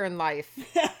worst fear in life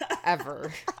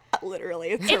ever.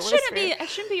 Literally. It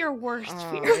shouldn't be your worst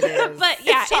fear. It is. But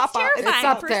yeah, it's terrifying it's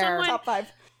up for there. someone. Top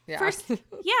 5.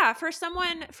 Yeah. For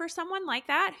someone like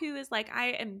that who is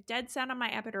I am dead set on my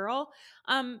epidural.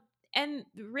 And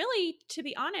really, to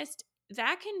be honest,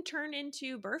 that can turn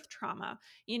into birth trauma.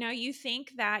 You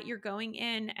think that you're going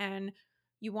in and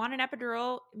you want an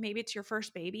epidural, maybe it's your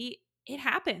first baby. It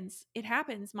happens.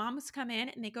 Moms come in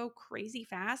and they go crazy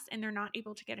fast and they're not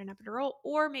able to get an epidural,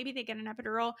 or maybe they get an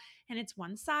epidural and it's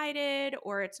one-sided,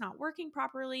 or it's not working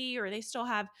properly, or they still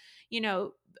have,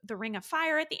 the ring of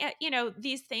fire at the end,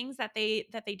 these things that they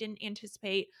didn't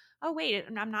anticipate. Oh, wait,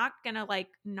 I'm not going to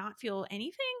not feel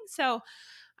anything. So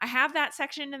I have that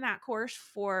section in that course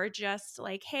for just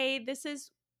hey, this is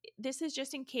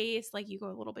just in case you go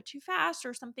a little bit too fast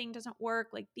or something doesn't work.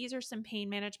 These are some pain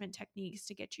management techniques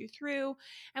to get you through.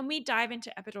 And we dive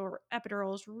into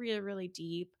epidurals really, really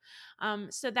deep.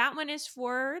 So that one is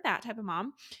for that type of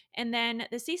mom. And then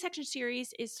the C-section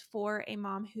series is for a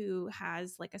mom who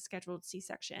has a scheduled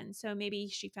C-section. So maybe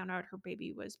she found out her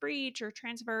baby was breech or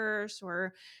transverse,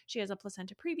 or she has a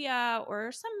placenta previa,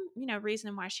 or some,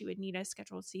 reason why she would need a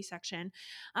scheduled C-section.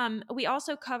 We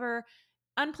also cover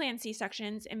unplanned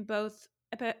C-sections in both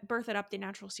Birth It Up, the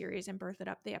natural series, and Birth It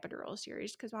Up, the epidural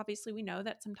series, because obviously we know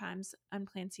that sometimes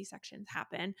unplanned C-sections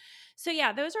happen. So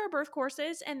yeah, those are our birth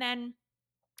courses. And then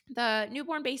the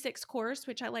newborn basics course,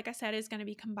 which like I said, is going to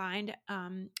be combined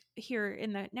here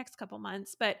in the next couple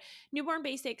months. But newborn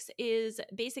basics is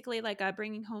basically like a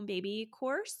bringing home baby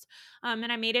course. And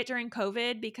I made it during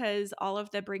COVID because all of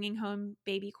the bringing home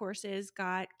baby courses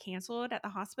got canceled at the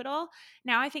hospital.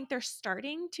 Now I think they're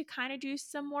starting to kind of do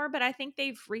some more, but I think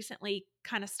they've recently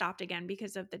kind of stopped again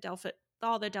because of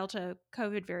all the Delta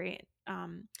COVID variant,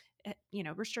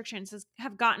 restrictions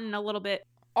have gotten a little bit.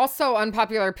 Also,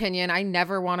 unpopular opinion, I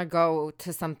never want to go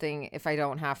to something if I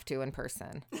don't have to in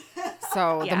person.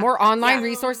 So the Yeah. more online Yeah.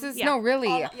 resources, Yeah. no, really.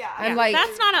 Yeah. I'm Yeah, like,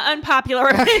 that's not an unpopular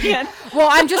opinion. well,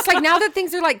 I'm just like, now that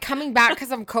things are like coming back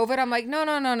because of COVID, I'm like,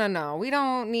 no. We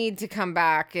don't need to come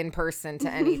back in person to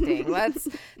anything.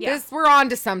 We're on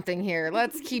to something here.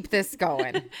 Let's keep this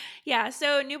going. Yeah.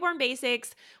 So newborn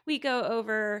basics, we go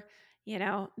over,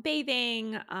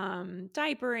 bathing,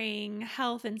 diapering,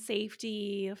 health and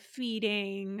safety,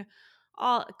 feeding,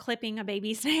 all clipping a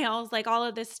baby's nails, like all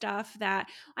of this stuff that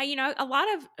a lot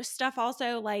of stuff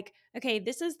also like, okay,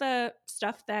 this is the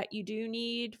stuff that you do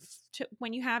need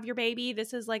when you have your baby.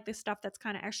 This is like the stuff that's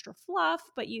kind of extra fluff,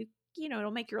 but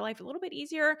it'll make your life a little bit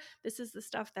easier. This is the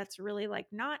stuff that's really like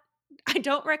not, I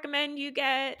don't recommend you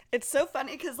get. It's so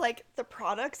funny because like the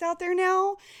products out there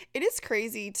now, it is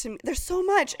crazy to me. There's so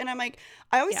much. And I'm like,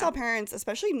 I always tell parents,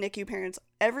 especially NICU parents,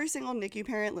 every single NICU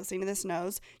parent listening to this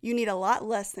knows you need a lot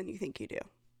less than you think you do.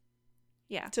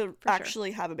 Yeah. To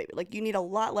actually have a baby. Like you need a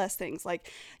lot less things. Like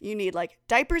you need like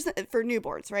diapers for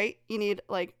newborns, right? You need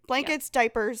like blankets,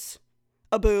 diapers,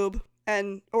 a boob,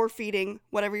 or feeding,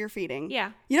 whatever you're feeding.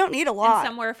 Yeah. You don't need a lot. And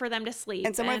somewhere for them to sleep.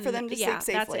 And somewhere for them to sleep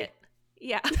safely. That's it.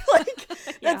 Yeah. Like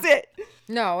that's it.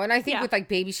 No, and I think with like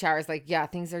baby showers, like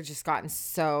things are just gotten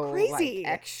so crazy,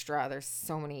 like, extra. There's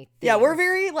so many things. Yeah, we're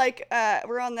very like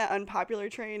we're on that unpopular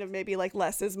train of maybe like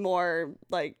less is more,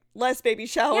 like less baby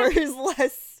showers,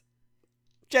 less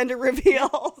gender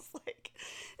reveals. Like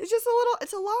it's just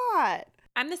it's a lot.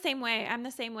 I'm the same way.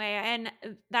 And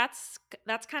that's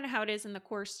kind of how it is in the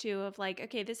course too, of like,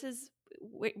 okay, this is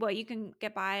what you can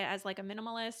get by as like a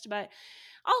minimalist, but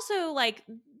also like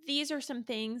these are some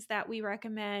things that we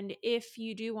recommend if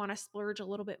you do want to splurge a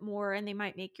little bit more, and they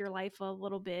might make your life a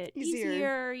little bit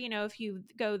easier, if you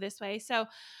go this way. So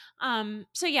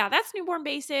yeah, that's newborn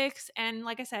basics. And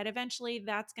like I said, eventually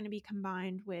that's going to be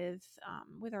combined with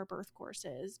our birth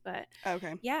courses. But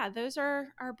yeah, those are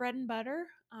our bread and butter.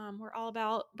 We're all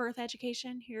about birth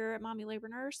education here at Mommy Labor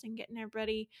Nurse and getting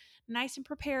everybody nice and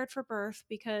prepared for birth,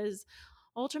 because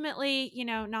ultimately,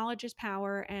 knowledge is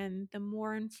power. And the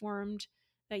more informed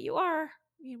that you are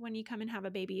when you come and have a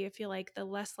baby, I feel like the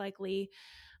less likely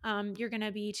you're going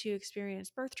to be to experience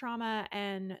birth trauma,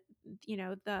 and,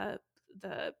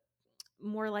 the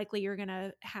more likely you're going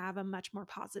to have a much more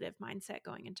positive mindset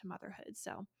going into motherhood.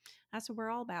 So that's what we're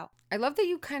all about. I love that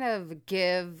you kind of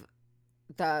give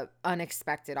the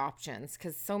unexpected options,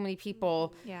 because so many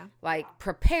people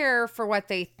prepare for what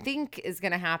they think is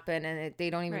going to happen, and they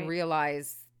don't even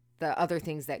realize the other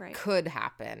things that could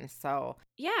happen. So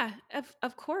yeah,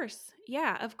 of course.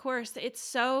 Yeah, of course. It's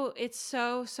so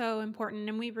important.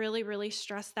 And we really, really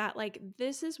stress that. Like,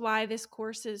 this is why this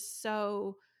course is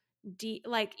so deep.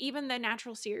 Like, even the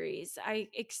natural series, I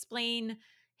explain,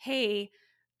 hey,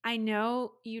 I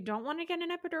know you don't want to get an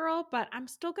epidural, but I'm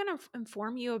still going to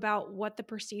inform you about what the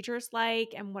procedure's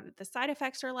like and what the side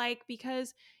effects are like,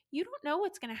 because you don't know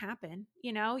what's going to happen.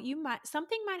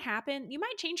 Something might happen. You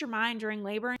might change your mind during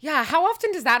labor. Yeah. How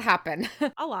often does that happen?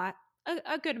 A lot.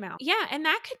 A good amount. Yeah. And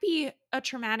that could be a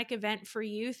traumatic event for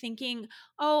you, thinking,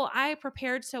 oh, I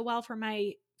prepared so well for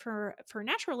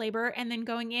natural labor, and then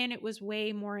going in, it was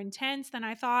way more intense than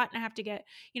I thought. And I have to get,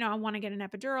 I want to get an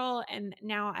epidural, and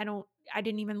now I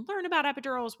didn't even learn about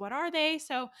epidurals. What are they?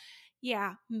 So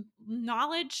yeah,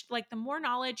 knowledge, like the more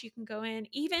knowledge you can go in,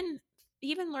 even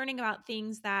learning about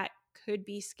things that could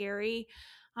be scary,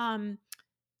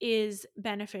 is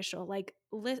beneficial. Like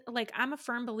I'm a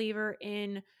firm believer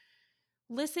in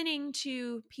listening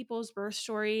to people's birth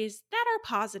stories that are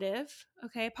positive.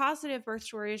 Okay. Positive birth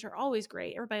stories are always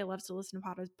great. Everybody loves to listen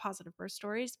to positive birth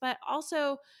stories, but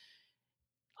also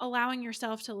allowing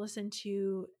yourself to listen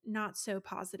to not so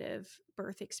positive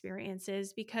birth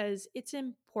experiences, because it's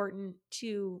important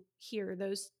to hear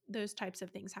those types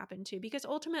of things happen too. Because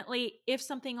ultimately, if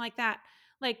something like that,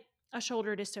 like a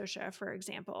shoulder dystocia, for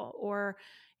example, or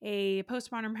a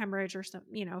postpartum hemorrhage or some,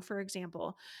 for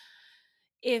example,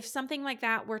 if something like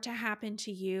that were to happen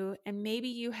to you, and maybe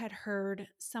you had heard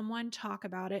someone talk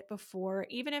about it before,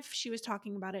 even if she was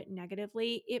talking about it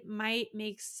negatively, it might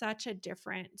make such a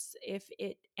difference if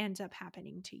it ends up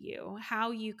happening to you, how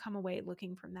you come away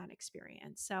looking from that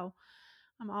experience. So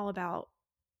I'm all about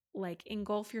like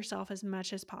engulf yourself as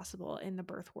much as possible in the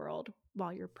birth world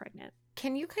while you're pregnant.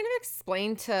 Can you kind of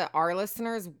explain to our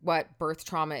listeners what birth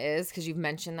trauma is? Because you've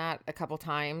mentioned that a couple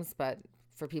times, but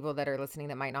for people that are listening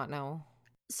that might not know.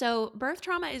 So, birth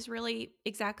trauma is really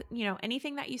exactly,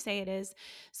 anything that you say it is.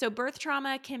 So, birth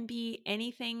trauma can be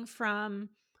anything from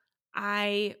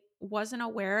I wasn't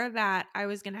aware that I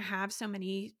was going to have so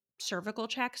many cervical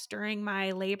checks during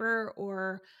my labor,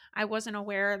 or I wasn't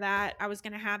aware that I was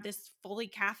going to have this Foley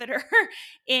catheter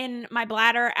in my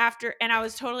bladder after, and I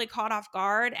was totally caught off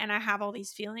guard and I have all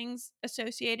these feelings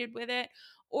associated with it.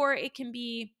 Or it can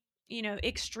be,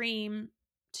 extreme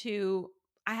to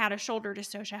I had a shoulder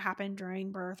dystocia happen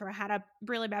during birth, or I had a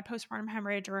really bad postpartum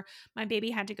hemorrhage, or my baby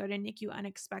had to go to NICU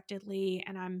unexpectedly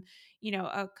and I'm,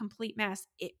 a complete mess.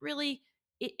 It really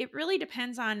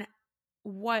depends on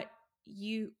what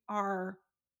you are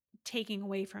taking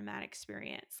away from that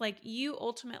experience. Like, you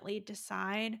ultimately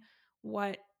decide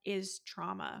what is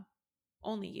trauma.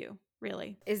 Only you,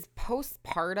 really. Is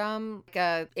postpartum like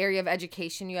a area of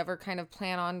education you ever kind of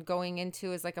plan on going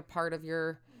into as like a part of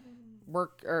your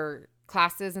work or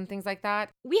classes and things like that?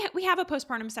 We have a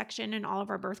postpartum section in all of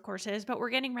our birth courses, but we're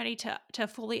getting ready to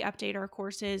fully update our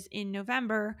courses in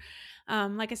November.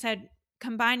 Like I said,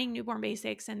 combining newborn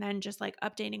basics and then just like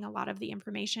updating a lot of the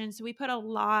information. So we put a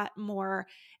lot more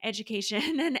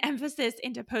education and emphasis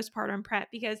into postpartum prep,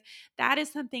 because that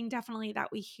is something definitely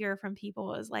that we hear from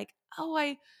people is like,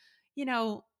 oh, you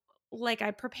know, like I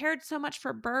prepared so much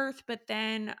for birth, but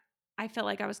then I felt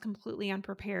like I was completely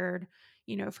unprepared,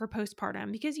 for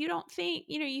postpartum, because you don't think,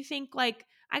 you think like,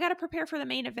 I got to prepare for the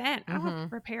main event. I don't have to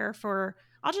prepare for,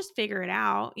 I'll just figure it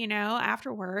out,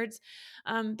 afterwards.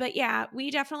 But yeah,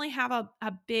 we definitely have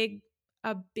a big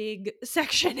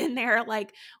section in there,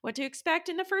 like what to expect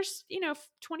in the first,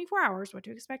 24 hours, what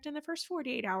to expect in the first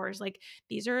 48 hours. Like,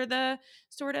 these are the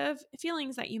sort of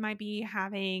feelings that you might be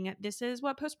having. This is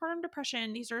what postpartum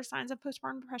depression, these are signs of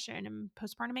postpartum depression and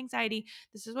postpartum anxiety.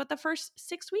 This is what the first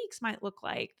 6 weeks might look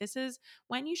like. This is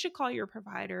when you should call your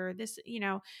provider. This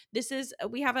is,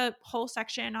 we have a whole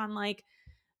section on like,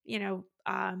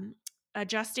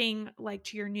 adjusting like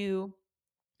to your new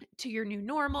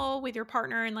normal with your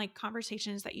partner, and like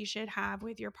conversations that you should have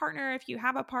with your partner if you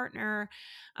have a partner.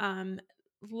 um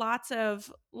lots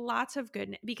of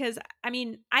good, because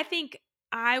I think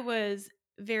I was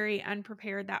very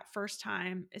unprepared that first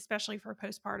time, especially for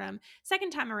postpartum. Second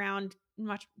time around,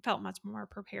 felt much more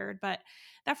prepared, but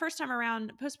that first time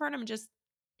around, postpartum just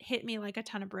hit me like a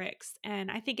ton of bricks,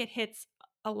 and I think it hits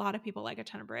a lot of people like a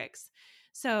ton of bricks.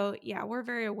 So yeah, we're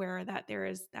very aware that there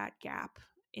is that gap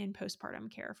in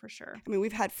postpartum care for sure. I mean,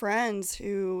 we've had friends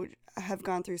who have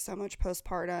gone through so much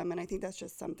postpartum, and I think that's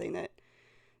just something that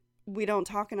we don't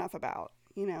talk enough about.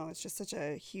 It's just such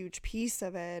a huge piece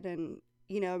of it. And,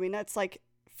 I mean, that's like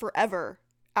forever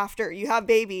after you have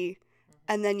baby,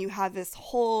 and then you have this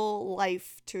whole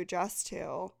life to adjust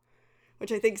to,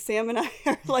 which I think Sam and I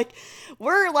are like,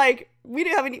 we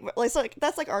don't have any, like,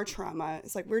 that's like our trauma.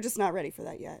 It's like, we're just not ready for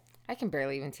that yet. I can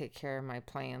barely even take care of my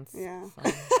plants. Yeah.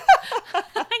 So.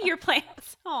 Your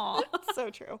plants. Aw. So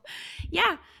true.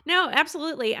 Yeah, no,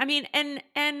 absolutely. I mean,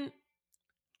 and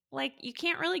like, you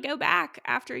can't really go back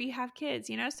after you have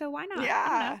kids, so why not? Yeah.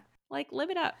 I don't know. Like,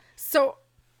 live it up. So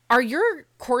are your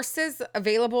courses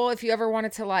available if you ever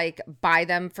wanted to like buy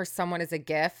them for someone as a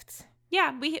gift?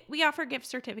 Yeah, we offer gift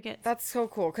certificates. That's so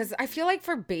cool. Because I feel like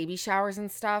for baby showers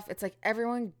and stuff, it's like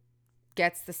everyone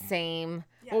gets the same.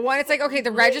 Yeah, well, one, it's like, okay,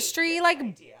 the registry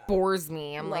like bores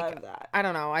me. I'm Love like, that. I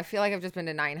don't know. I feel like I've just been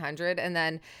to 900, and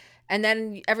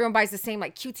then everyone buys the same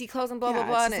like cutesy clothes and blah blah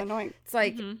blah. It's just annoying. It's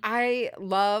like, I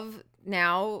love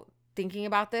now thinking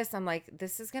about this. I'm like,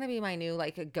 this is gonna be my new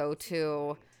like a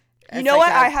go-to. You know, like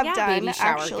what I have done baby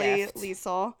shower actually, gift.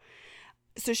 Liesel?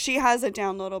 So she has a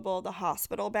downloadable, the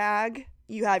hospital bag.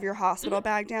 You have your hospital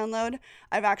bag download.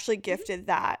 I've actually gifted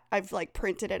that. I've like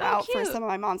printed it out for some of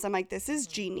my moms. I'm like, this is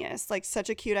genius. Like, such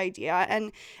a cute idea.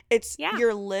 And it's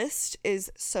your list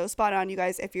is so spot on, you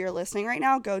guys. If you're listening right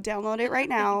now, go download it right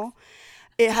now.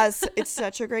 It's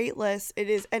such a great list. It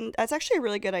is. And that's actually a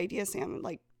really good idea, Sam.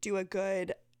 Like, do a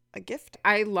gift.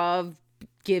 I love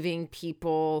giving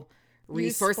people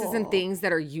resources and things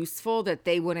that are useful that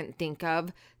they wouldn't think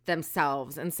of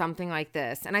themselves, and something like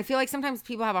this. And I feel like sometimes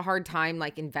people have a hard time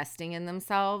like investing in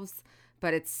themselves,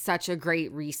 but it's such a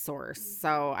great resource.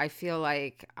 So I feel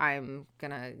like I'm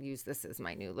gonna use this as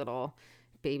my new little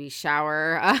baby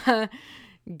shower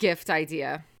gift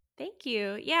idea. Thank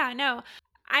you. Yeah, no.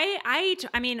 I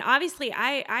mean, obviously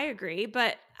I agree,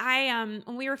 but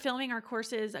when we were filming our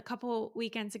courses a couple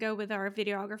weekends ago with our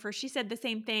videographer, she said the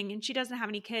same thing, and she doesn't have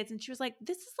any kids, and she was like,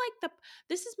 this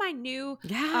is my new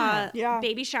Yeah.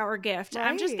 baby shower gift.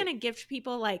 I'm just Right. going to gift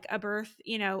people like a birth,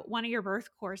 one of your birth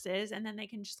courses, and then they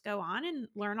can just go on and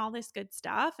learn all this good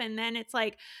stuff. And then it's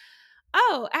like,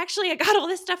 oh, actually I got all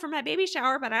this stuff for my baby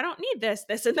shower, but I don't need this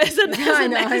and this and this I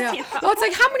and know, this. I know. Well, it's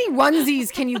like, how many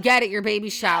onesies can you get at your baby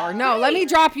shower? No, let me Right.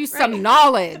 drop you some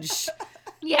knowledge.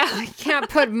 Yeah. I can't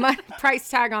put my price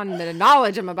tag on the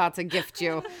knowledge I'm about to gift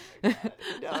you. No,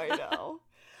 I know.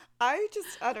 I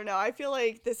don't know. I feel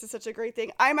like this is such a great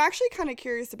thing. I'm actually kind of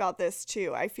curious about this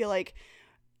too. I feel like,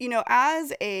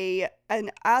 as an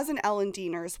L&D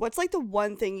nurse, what's like the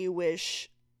one thing you wish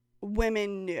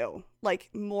women knew like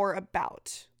more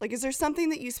about? Like, is there something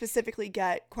that you specifically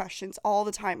get questions all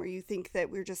the time, or you think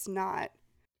that we're just not?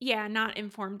 Yeah, not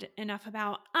informed enough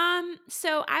about.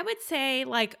 So I would say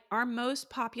like our most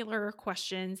popular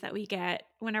questions that we get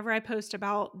whenever I post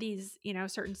about these,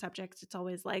 certain subjects, it's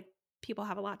always like people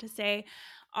have a lot to say,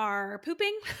 are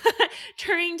pooping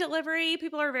during delivery.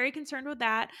 People are very concerned with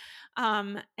that.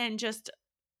 And just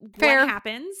Fair. what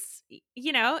happens,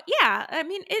 yeah, I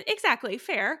mean, exactly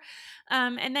fair.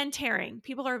 And then tearing.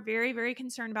 People are very, very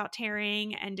concerned about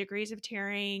tearing and degrees of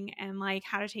tearing and like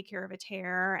how to take care of a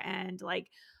tear and like,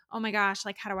 oh my gosh,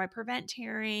 like how do I prevent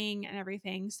tearing and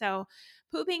everything? So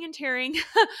pooping and tearing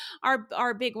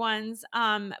are big ones.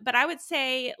 But I would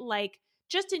say like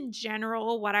just in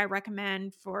general, what I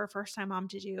recommend for a first time mom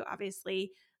to do,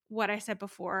 obviously what I said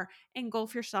before,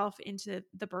 engulf yourself into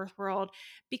the birth world,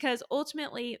 because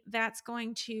ultimately that's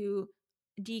going to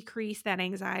decrease that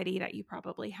anxiety that you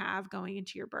probably have going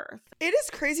into your birth. It is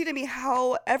crazy to me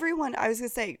how everyone, I was going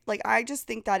to say, like, I just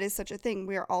think that is such a thing.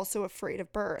 We are also afraid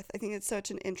of birth. I think it's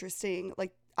such an interesting,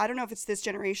 like, I don't know if it's this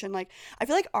generation. Like, I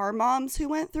feel like our moms who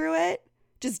went through it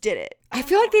just did it. I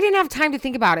feel like they didn't have time to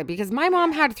think about it because my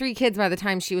mom had 3 kids by the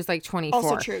time she was like 24.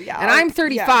 Also true, yeah. And I'm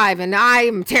 35 and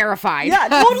I'm terrified. Yeah,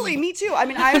 totally. Me too. I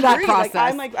mean, I That agree. process.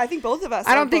 Like, I'm like, I think both of us.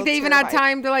 I are don't think both they even terrified. had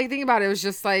time to like think about it. It was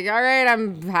just like, all right,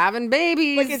 I'm having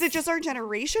babies. Like, is it just our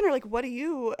generation, or like, what do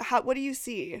you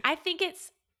see? I think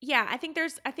I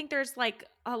think there's like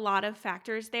a lot of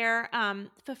factors there.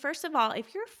 But first of all,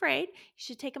 if you're afraid, you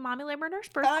should take a mommy labor nurse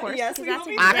birth course. Yes, because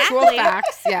we that's will be actual exactly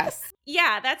facts? Yes.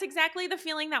 Yeah, that's exactly the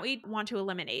feeling that we want to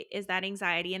eliminate, is that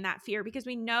anxiety and that fear, because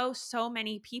we know so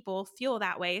many people feel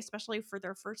that way, especially for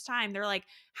their first time. They're like,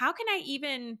 how can I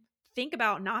even think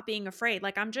about not being afraid?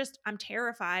 Like, I'm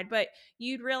terrified. But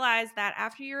you'd realize that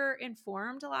after you're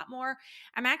informed a lot more,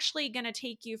 I'm actually going to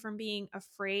take you from being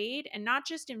afraid and not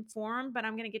just informed, but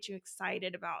I'm going to get you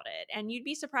excited about it. And you'd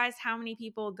be surprised how many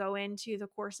people go into the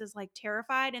courses like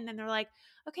terrified, and then they're like,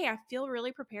 okay, I feel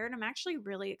really prepared. I'm actually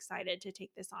really excited to take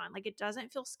this on. Like, it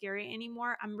doesn't feel scary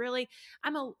anymore.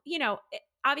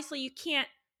 Obviously you can't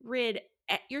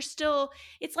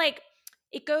it's like,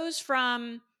 it goes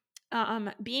from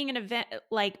being an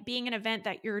event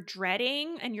that you're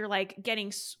dreading and you're like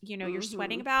getting, you're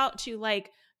sweating about, to like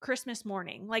Christmas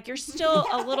morning. Like, you're still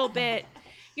a little bit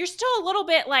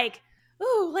like,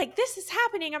 ooh, like this is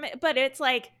happening. But it's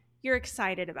like, you're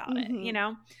excited about it,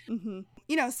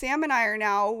 Mm-hmm. Sam and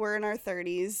I we're in our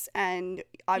 30s, and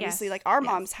obviously Yes, like our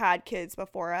yes. moms had kids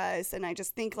before us, and I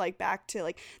just think like back to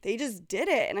like they just did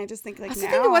it, and I just think like I also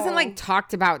now think it wasn't like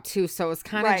talked about too, so it was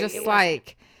kind of Right, just it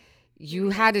like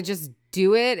you had to just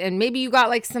do it, and maybe you got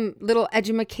like some little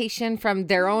education from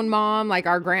their own mom, like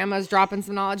our grandmas dropping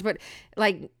some knowledge, but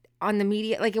like on the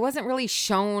media, like it wasn't really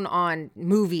shown on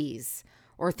movies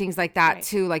or things like that Right.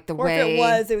 too, like the or way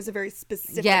if it was a very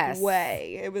specific Yes.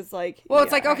 way. It was like, well, it's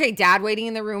yeah. like, okay, dad waiting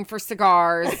in the room for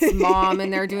cigars, mom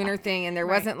in there doing her thing, and there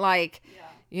Right. wasn't like,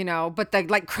 but the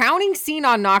like crowning scene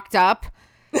on Knocked Up,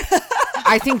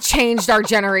 I think changed our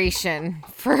generation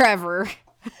forever.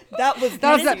 That was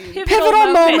That was a crazy.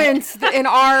 pivotal moment in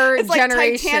our It's like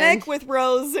generation. Titanic with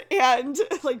Rose and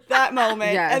like that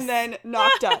moment, Yes. and then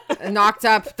Knocked Up. Knocked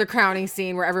Up, the crowning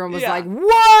scene where everyone was Yeah. like,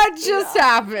 what just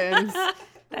happened?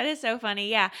 That is so funny.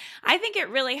 Yeah. I think it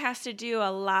really has to do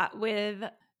a lot with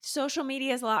social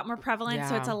media is a lot more prevalent.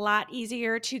 So it's Yeah. a lot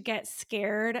easier to get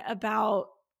scared about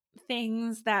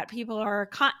things that people are,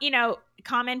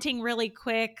 commenting really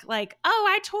quick. Like, oh,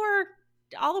 I tore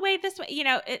all the way this way.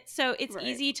 So it's Right.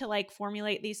 easy to like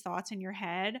formulate these thoughts in your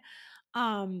head.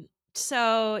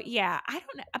 So yeah, I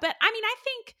don't know. But I mean, I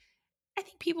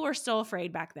think people were still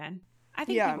afraid back then. I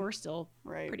think Yeah. people were still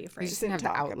Right. pretty We afraid. just didn't have the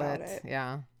talk about outlet. it.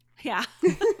 Yeah. Yeah.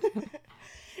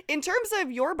 In terms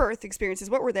of your birth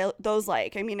experiences, what were those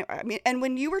like? I mean, and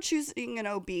when you were choosing an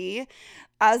OB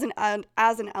as an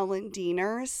L&D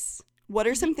nurse, what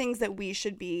are some things that we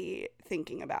should be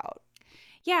thinking about?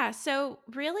 Yeah. So,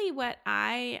 really, what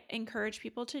I encourage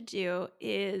people to do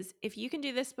is if you can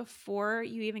do this before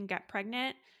you even get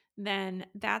pregnant, then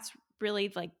that's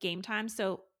really like game time.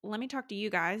 So, let me talk to you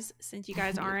guys since you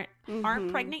guys aren't Mm-hmm.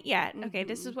 pregnant yet. Okay,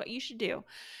 this Mm-hmm. is what you should do.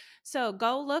 So,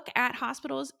 go look at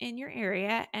hospitals in your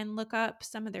area and look up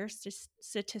some of their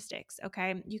statistics.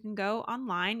 Okay, you can go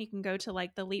online. You can go to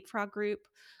like the Leapfrog group.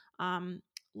 Um,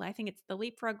 I think it's the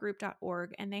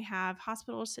leapfroggroup.org, and they have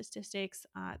hospital statistics.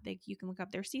 You can look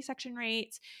up their C-section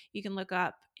rates. You can look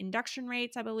up induction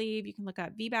rates, I believe. You can look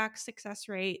up VBAC success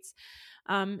rates.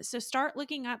 So start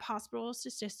looking up hospital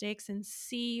statistics and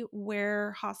see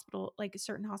where like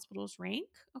certain hospitals rank.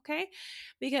 Okay,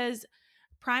 because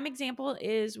prime example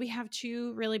is we have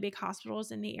two really big hospitals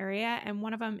in the area, and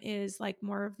one of them is like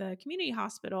more of the community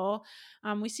hospital.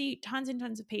 We see tons and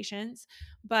tons of patients,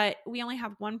 but we only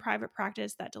have one private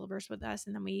practice that delivers with us,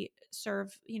 and then we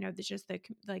serve, just the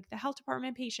health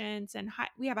department patients, and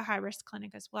we have a high risk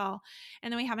clinic as well.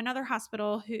 And then we have another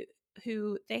hospital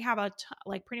who they have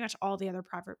like pretty much all the other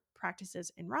private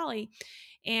practices in Raleigh.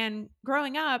 And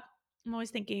growing up, I'm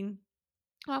always thinking,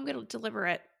 oh, I'm going to deliver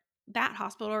at that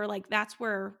hospital, or like that's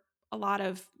where a lot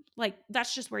of like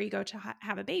that's just where you go to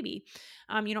have a baby.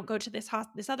 You don't go to this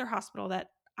other hospital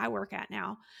that I work at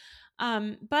now.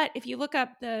 But if you look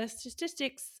up the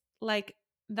statistics, like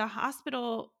the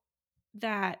hospital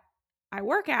that I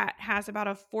work at has about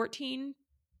a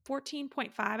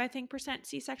 14.5, I think, percent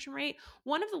C-section rate.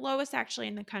 One of the lowest actually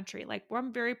in the country. Like,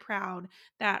 I'm very proud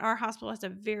that our hospital has a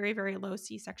very, very low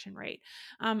C-section rate.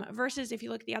 Versus if you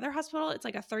look at the other hospital, it's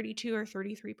like a 32 or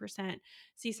 33%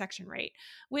 C-section rate,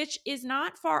 which is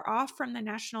not far off from the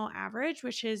national average,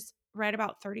 which is right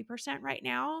about 30% right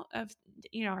now of,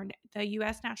 the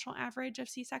US national average of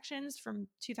C-sections from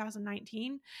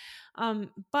 2019.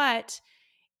 But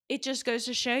it just goes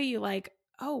to show you like,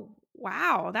 oh,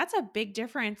 wow, that's a big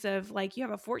difference of like you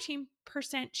have a 14%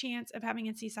 chance of having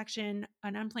a C-section,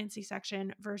 an unplanned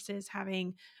C-section versus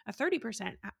having a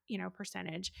 30%,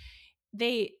 percentage.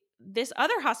 This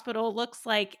other hospital looks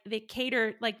like they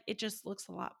cater, like it just looks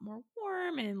a lot more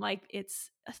warm and like it's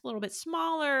a little bit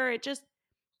smaller. It just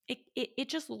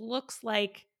looks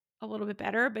like a little bit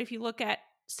better. But if you look at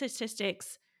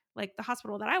statistics, like the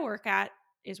hospital that I work at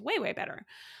is way, way better.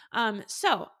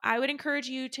 So I would encourage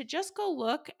you to just go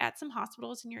look at some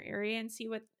hospitals in your area and see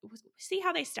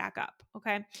how they stack up.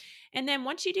 Okay. And then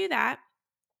once you do that,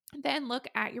 then look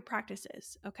at your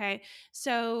practices. Okay.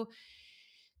 So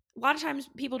a lot of times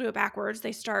people do it backwards.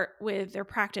 They start with their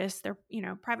practice, their,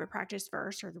 private practice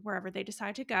first, or wherever they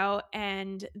decide to go.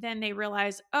 And then they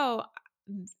realize, oh,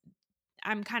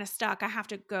 I'm kind of stuck. I have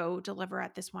to go deliver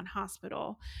at this one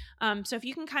hospital. So if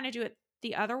you can kind of do it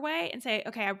the other way and say,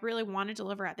 okay, I really want to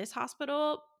deliver at this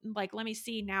hospital. Like, let me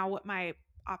see now what my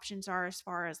options are as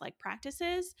far as like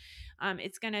practices.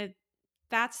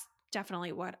 That's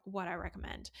definitely what I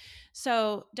recommend.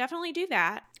 So definitely do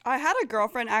that. I had a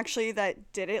girlfriend actually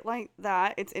that did it like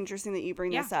that. It's interesting that you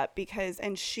bring Yeah. this up because,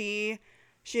 and she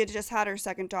had just had her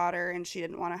second daughter and she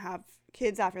didn't want to have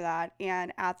kids after that.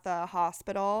 And at the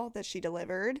hospital that she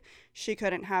delivered, she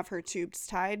couldn't have her tubes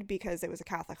tied because it was a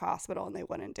Catholic hospital and they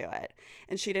wouldn't do it.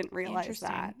 And she didn't realize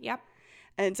that. Interesting. Yep.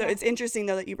 And so Yep. it's interesting,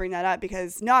 though, that you bring that up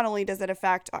because not only does it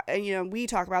affect, we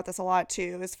talk about this a lot,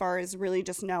 too, as far as really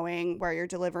just knowing where you're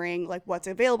delivering, like what's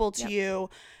available to Yep. you.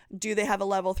 Do they have a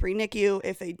level 3 NICU?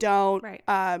 If they don't, Right.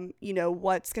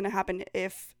 What's going to happen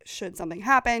should something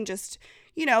happen? Just,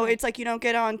 Right. it's like you don't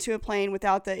get onto a plane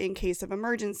without the in case of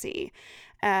emergency.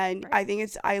 And Right. I think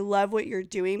I love what you're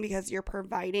doing because you're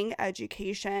providing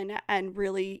education and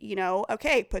really,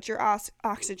 okay, put your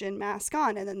oxygen mask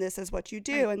on and then this is what you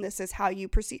do Right. and this is how you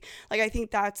proceed. Like, I think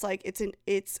that's like,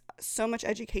 it's so much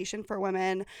education for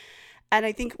women. And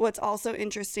I think what's also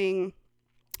interesting,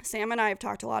 Sam and I have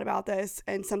talked a lot about this,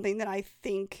 and something that I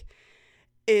think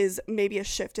is maybe a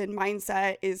shift in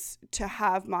mindset is to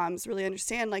have moms really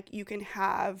understand, like, you can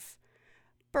have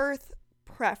birth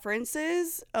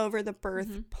preferences over the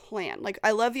birth plan. Like,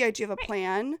 I love the idea of a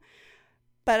plan,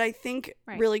 but I think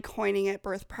really coining it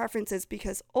birth preferences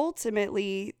because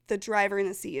ultimately the driver in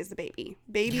the seat is the baby.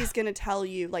 Baby's going to tell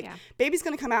you, like, baby's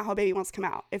going to come out how baby wants to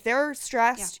come out. If they're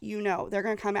stressed, they're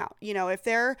going to come out.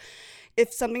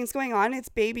 If something's going on, it's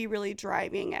baby really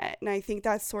driving it. And I think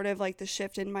that's sort of like the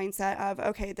shift in mindset of,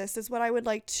 okay, this is what I would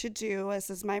like to do. This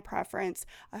is my preference.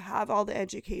 I have all the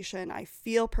education. I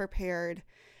feel prepared.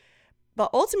 But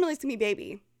ultimately, it's going to be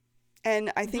baby.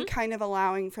 And I think Mhm. kind of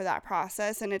allowing for that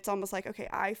process. And it's almost like, okay,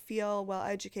 I feel well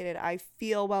educated. I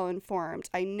feel well informed.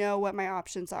 I know what my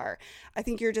options are. I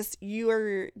think you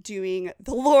are doing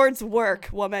the Lord's work,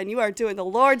 woman. You are doing the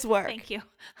Lord's work. Thank you.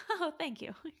 Oh, thank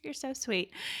you. You're so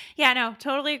sweet. Yeah, no,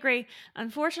 totally agree.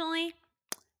 Unfortunately,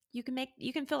 you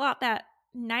can fill out that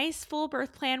nice full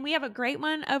birth plan. We have a great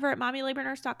one over at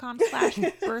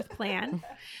mommylabornurse.com/birth plan.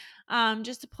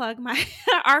 Just to plug my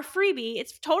our freebie.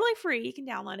 It's totally free. You can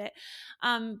download it.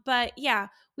 But yeah,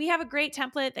 we have a great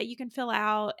template that you can fill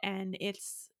out, and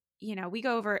it's we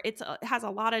go over. It has a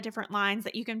lot of different lines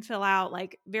that you can fill out,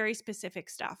 like very specific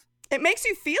stuff. It makes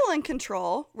you feel in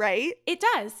control, right? It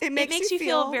does. It It makes you makes you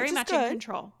feel feel, which very is much in good.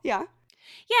 control. Yeah.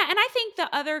 Yeah, and I think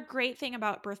the other great thing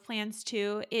about birth plans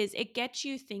too is it gets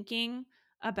you thinking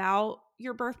about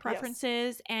your birth Yes.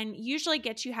 preferences and usually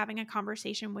gets you having a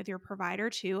conversation with your provider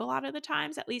too a lot of the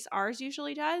times, at least ours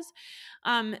usually does.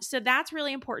 So that's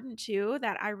really important too,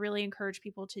 that I really encourage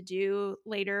people to do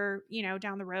later,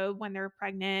 down the road when they're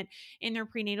pregnant in their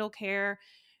prenatal care.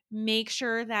 Make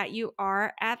sure that you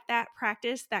are at that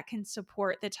practice that can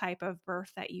support the type of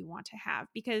birth that you want to have.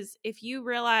 Because if you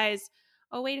realize,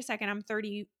 oh, wait a second, I'm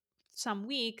 30 some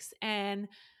weeks and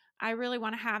I really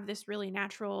want to have this really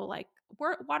natural, like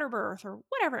water birth or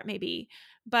whatever it may be,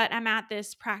 but I'm at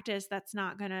this practice that's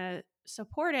not going to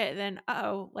support it, then,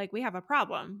 like we have a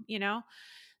problem.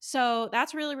 So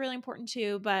that's really, really important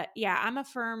too. But yeah, I'm a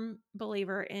firm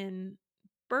believer in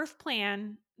birth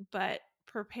plan, but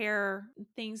prepare,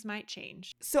 things might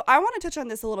change. So I want to touch on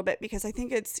this a little bit because I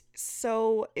think it's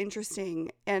so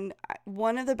interesting, and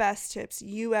one of the best tips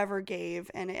you ever gave,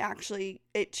 and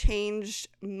it changed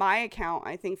my account,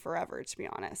 I think, forever, to be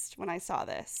honest, when I saw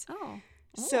this. Oh,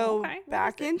 So okay. What is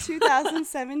back in it?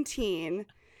 2017,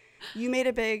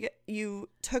 you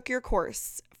took your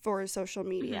course for social Mhm,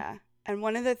 media, and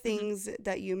one of the mhm. things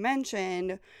that you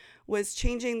mentioned was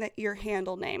changing your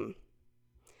handle name.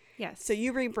 So Yes.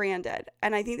 you rebranded.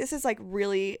 And I think this is like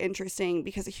really interesting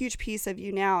because a huge piece of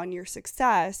you now and your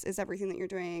success is everything that you're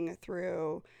doing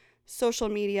through social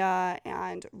media.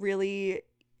 And really,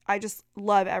 I just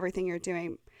love everything you're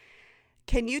doing.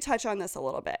 Can you touch on this a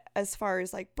little bit as far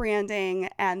as like branding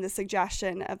and the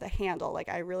suggestion of the handle? Like,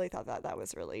 I really thought that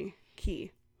was really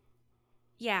key.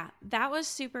 Yeah, that was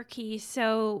super key.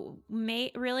 So,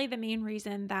 really, the main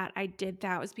reason that I did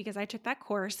that was because I took that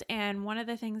course, and one of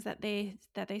the things that they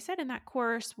said in that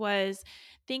course was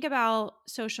think about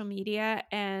social media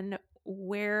and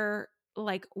where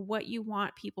like what you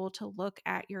want people to look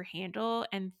at your handle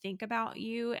and think about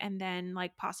you and then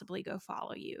like possibly go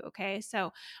follow you. Okay.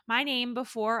 So my name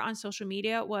before on social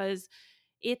media was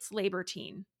It's Labor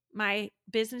Teen. My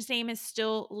business name is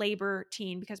still Labor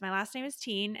Teen because my last name is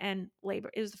Teen, and labor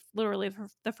is literally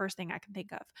the first thing I can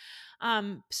think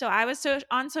of. So I was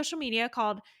on social media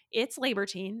called It's Labor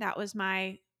Teen. That was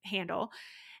my handle.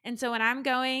 And so when I'm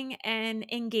going and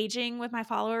engaging with my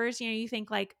followers, you think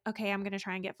like, okay, I'm going to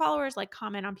try and get followers, like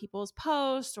comment on people's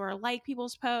posts or like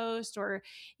people's posts or,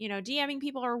 DMing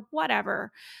people or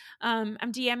whatever. I'm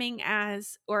DMing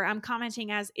or I'm commenting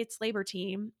as It's Labor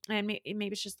Team. And maybe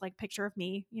it's just like picture of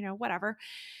me, whatever.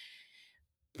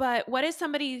 But what is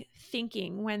somebody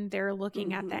thinking when they're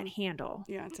looking at that Mm-hmm. handle?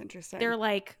 Yeah, it's interesting. They're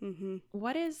like, Mm-hmm.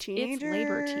 what is It's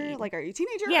Labor Teenager? Teen? Like, are you a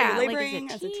teenager? Are you Yeah, like, is it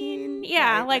laboring as a teen? teen?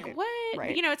 Yeah, Right, like right, what?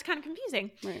 right, It's kind of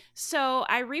confusing. right. So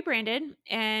I rebranded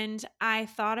and I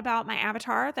thought about my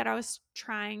avatar that I was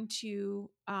trying to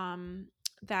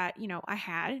that I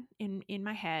had in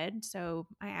my head. So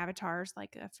my avatar is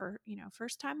like a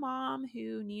first time mom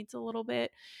who needs a little bit,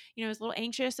 is a little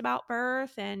anxious about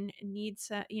birth and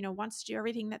needs wants to do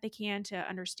everything that they can to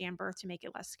understand birth to make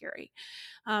it less scary.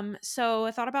 So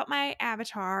I thought about my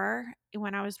avatar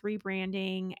when I was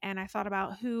rebranding, and I thought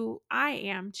about who I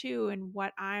am too, and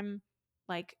what I'm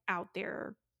like out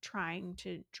there trying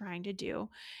to do,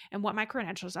 and what my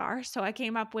credentials are. So I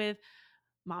came up with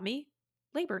mommy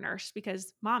labor nurse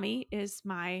because mommy is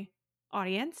my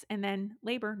audience, and then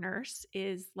labor nurse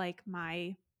is like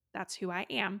that's who I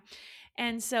am.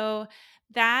 And so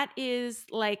that is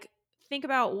like think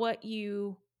about what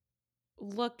you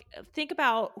think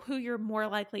about who you're more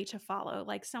likely to follow,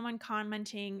 like someone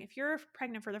commenting if you're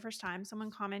pregnant for the first time,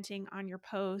 someone commenting on your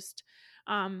post.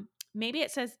 Maybe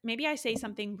I say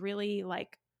something really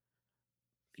like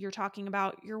you're talking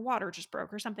about your water just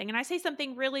broke or something, and I say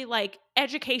something really like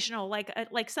educational,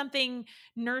 like something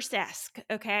nurse-esque.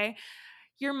 Okay,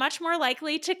 you're much more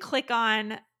likely to click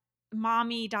on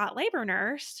mommy.labor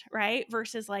nurse, right,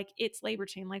 versus like It's Labor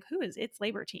Teen. Like, who is It's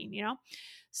Labor Teen?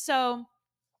 So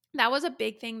that was a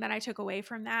big thing that I took away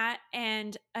from that.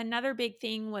 And another big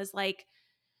thing was like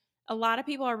a lot of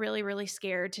people are really, really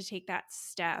scared to take that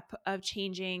step of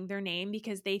changing their name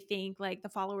because they think like the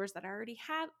followers that I already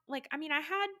have, like, I mean, I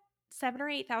had 7 or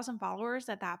 8,000 followers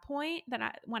at that point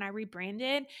when I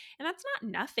rebranded, and that's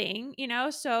not nothing, you know?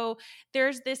 So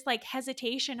there's this like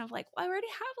hesitation of like, well, I already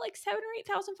have like 7 or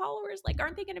 8,000 followers. Like,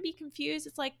 aren't they going to be confused?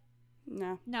 It's like,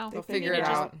 No, no, they They'll you need figure to it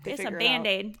just, out. They it's a figure it out.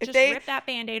 Band-Aid. If Just they, rip that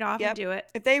Band-Aid off and do it.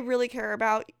 if they really care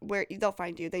about where, they'll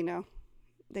find you. They know.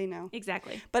 They know.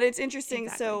 Exactly. But it's interesting.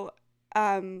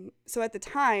 Exactly. So at the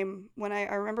time when I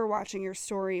remember watching your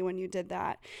story when you did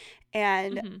that,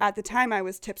 and Mhm. at the time I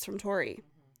was Tips from Tori,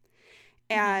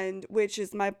 and which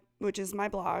is my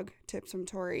blog, Tips from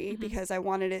Tori, because I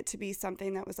wanted it to be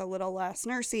something that was a little less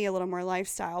nursey, a little more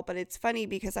lifestyle. But it's funny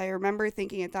because I remember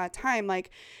thinking at that time, like,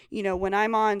 you know, when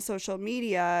I'm on social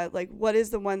media, like, what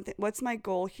is the one thing, what's my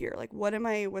goal here? Like,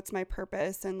 what's my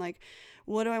purpose? And like,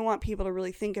 what do I want people to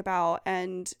really think about?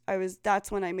 And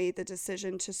that's when I made the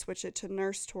decision to switch it to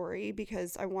Nurse Tori,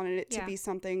 because I wanted it to be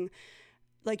something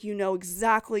like, you know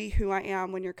exactly who I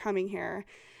am when you're coming here.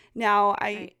 Now,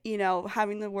 you know,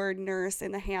 having the word nurse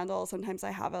in the handle, sometimes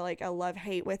I have a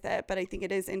love-hate with it, but I think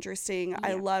it is interesting. Yeah.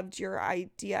 I loved your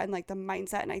idea and like the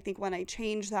mindset. And I think when I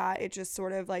changed that, it just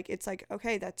sort of like, it's like,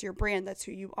 okay, that's your brand. That's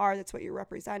who you are. That's what you're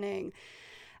representing.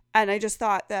 And I just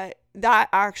thought that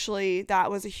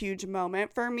was a huge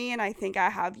moment for me. And I think I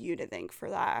have you to thank for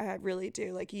that. I really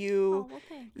do. Like you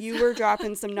were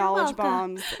dropping some knowledge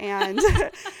bombs, and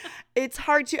it's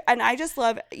hard to, and I just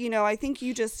love, you know, I think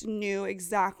you just knew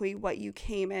exactly what you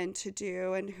came in to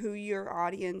do and who your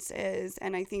audience is.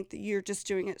 And I think that you're just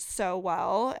doing it so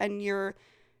well, and you're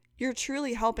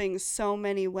truly helping so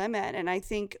many women. And I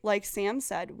think, like Sam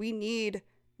said, we need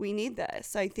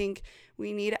this. I think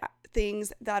we need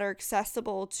things that are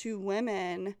accessible to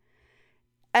women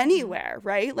anywhere,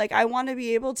 right? Like, I want to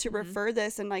be able to refer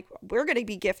this, and like, we're going to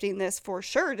be gifting this for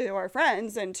sure to our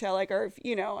friends and to like our,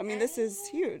 you know, I mean, this is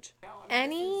huge.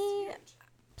 Any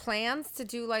plans to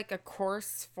do like a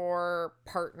course for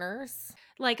partners?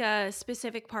 Like a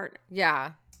specific partner.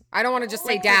 Yeah. I don't want to just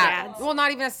say Like for dads. dads. Well,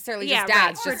 not even necessarily just Right.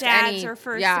 dads. For Just dads any, or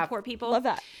for yeah. support people. Love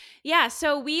that. Yeah,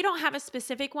 so we don't have a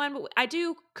specific one, but I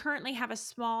do currently have a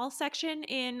small section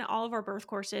in all of our birth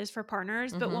courses for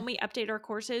partners. But when we update our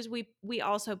courses, we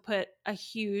also put a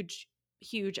huge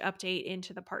update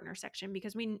into the partner section,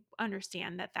 because we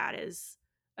understand that is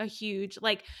a huge,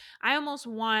 like, I almost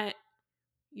want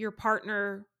your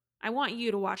partner, I want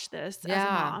you to watch this as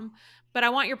a mom, but I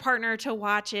want your partner to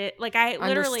watch it. Like, I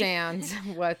literally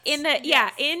understand what in the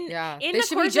in they the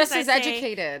should courses, be just I as say,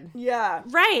 educated. Yeah.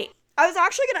 Right. I was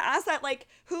actually going to ask that, like,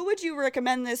 who would you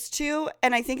recommend this to?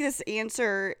 And I think this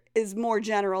answer is more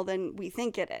general than we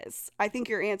think it is. I think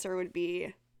your answer would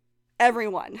be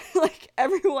everyone. Like,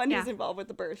 everyone who's involved with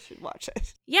the birth should watch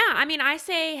it. Yeah. I mean, I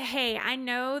say, hey, I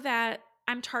know that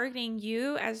I'm targeting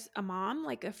you as a mom,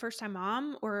 like a first-time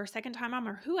mom or a second-time mom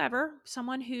or whoever,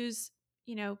 someone who's,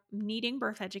 you know, needing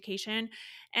birth education.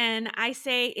 And I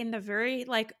say in the very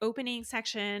like opening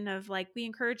section of like, we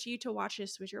encourage you to watch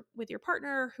this with your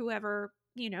partner, whoever,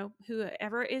 you know,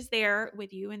 whoever is there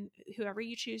with you and whoever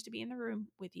you choose to be in the room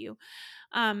with you.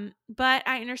 But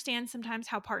I understand sometimes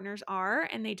how partners are,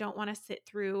 and they don't want to sit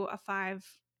through a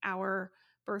 5-hour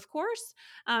birth course.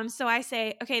 So I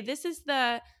say, okay, these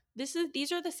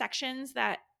are the sections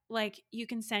that like you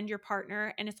can send your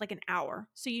partner, and it's like an hour.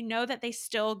 So you know that they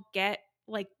still get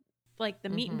like the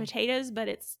meat and potatoes, but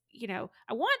it's, you know,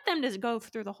 I want them to go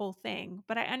through the whole thing.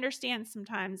 But I understand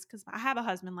sometimes, because I have a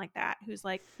husband like that who's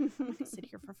like, I'm not gonna sit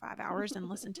here for 5 hours and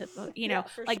listen to the, you know,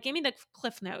 like, give me the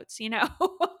cliff notes, you know.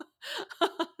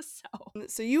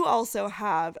 So you also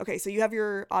have, okay, so you have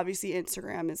your, obviously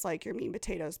Instagram is like your meat and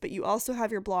potatoes, but you also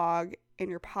have your blog and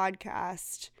your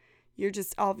podcast. You're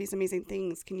just all these amazing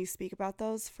things. Can you speak about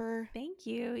those for? Thank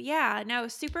you. Yeah, no,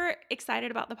 super excited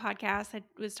about the podcast. I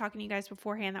was talking to you guys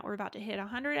beforehand that we're about to hit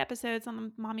 100 episodes on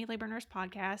the Mommy Labor Nurse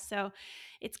podcast. So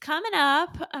it's coming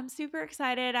up. I'm super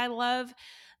excited. I love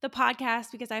the podcast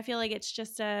because I feel like it's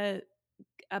just a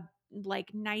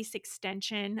like nice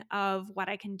extension of what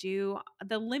I can do,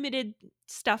 the limited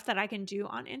stuff that I can do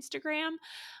on Instagram.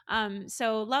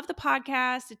 So love the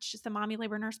podcast. It's just the Mommy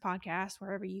Labor Nurse podcast,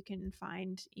 wherever you can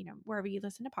find, you know, wherever you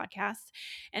listen to podcasts.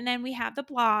 And then we have the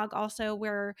blog also,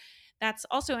 where that's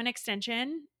also an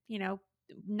extension, you know,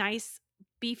 nice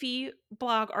beefy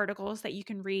blog articles that you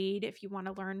can read if you want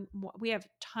to learn more. We have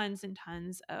tons and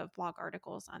tons of blog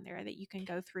articles on there that you can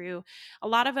go through. A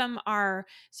lot of them are,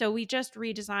 so we just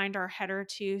redesigned our header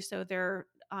too, so they're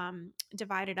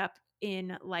divided up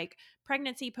in like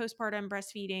pregnancy, postpartum,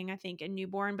 breastfeeding, I think, and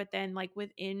newborn. But then like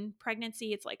within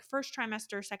pregnancy, it's like first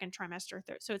trimester, second trimester,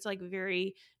 third. So it's like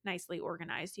very nicely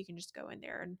organized. You can just go in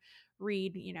there and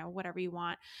read, whatever you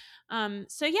want.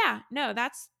 So yeah, no,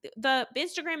 that's the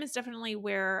Instagram is definitely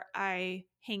where I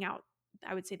hang out.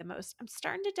 I would say the most. I'm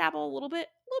starting to dabble a little bit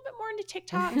more into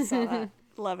TikTok. I saw that.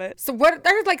 Love it. So what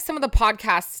are like some of the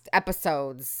podcast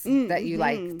episodes that you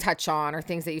like Mm-hmm. touch on, or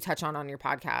things that you touch on your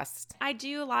podcast? I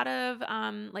do a lot of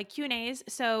like Q&As.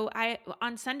 So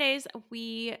on Sundays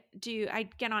I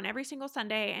get on every single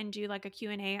Sunday and do like a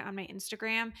Q&A on my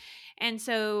Instagram. And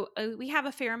so we have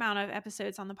a fair amount of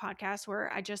episodes on the podcast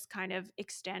where I just kind of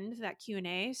extend that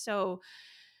Q&A. So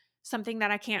something that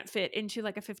I can't fit into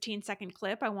like a 15-second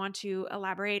clip, I want to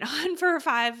elaborate on for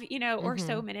 5, or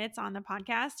so minutes on the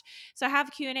podcast. So I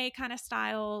have Q&A kind of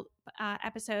style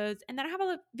episodes, and then I have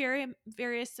a very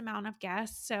various amount of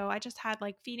guests. So I just had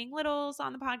like feeding littles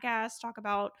on the podcast, talk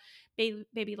about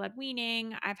baby led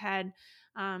weaning. I've had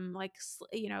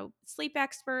sleep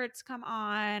experts come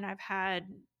on. I've had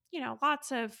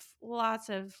lots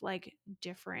of like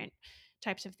different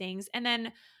types of things, and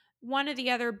then one of the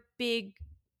other big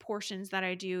portions that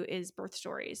I do is birth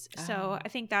stories. So I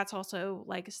think that's also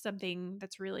like something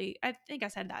that's really, I think I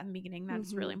said that in the beginning, that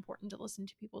it's really important to listen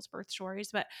to people's birth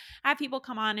stories. But I have people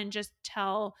come on and just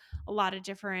tell a lot of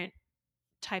different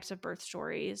types of birth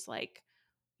stories, like,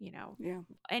 Yeah.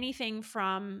 anything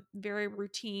from very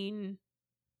routine,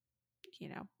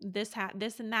 this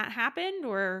and that happened,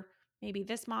 or maybe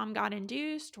this mom got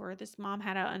induced, or this mom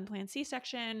had an unplanned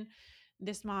C-section,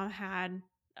 this mom had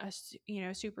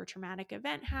a super traumatic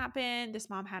event happen, this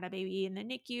mom had a baby in the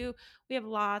NICU.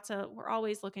 We're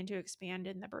always looking to expand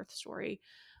in the birth story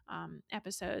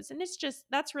episodes, and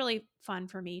that's really fun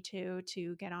for me too,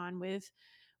 to get on with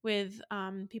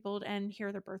people and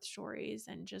hear their birth stories,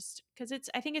 and just because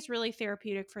I think it's really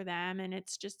therapeutic for them, and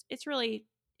it's really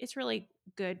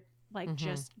good, like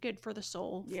just good for the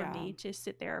soul for Yeah. me to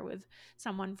sit there with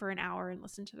someone for an hour and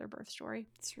listen to their birth story.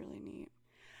 It's really neat.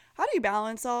 How do you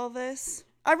balance all of this?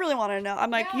 I really want to know. I'm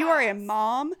like, you are a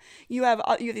mom. You have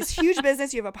this huge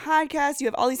business. You have a podcast. You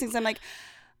have all these things. I'm like,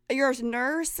 you're a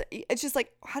nurse. It's just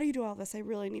like, how do you do all this? I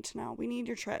really need to know. We need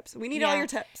your tips. We need all your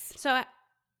tips. So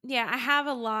yeah, I have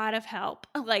a lot of help,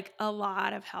 like a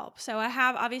lot of help. So I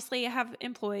have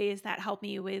employees that help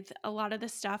me with a lot of the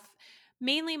stuff.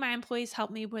 Mainly my employees help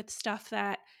me with stuff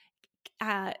that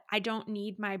I don't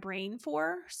need my brain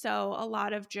for. So a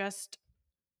lot of just,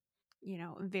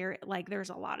 very, like, there's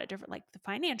a lot of different, like the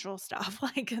financial stuff,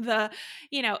 like the,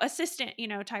 assistant,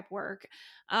 type work,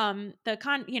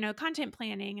 content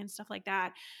planning and stuff like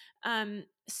that.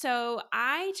 So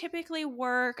I typically I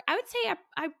would say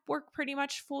I work pretty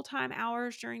much full-time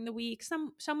hours during the week.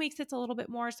 Some weeks it's a little bit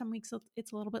more, some weeks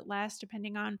it's a little bit less,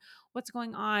 depending on what's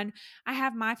going on. I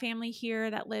have my family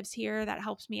here that lives here that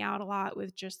helps me out a lot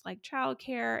with just like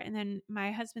childcare. And then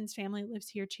my husband's family lives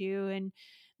here too, and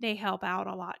they help out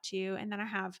a lot too. And then I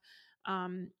have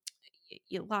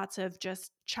lots of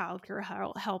just childcare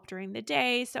help during the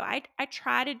day. So I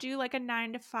try to do like a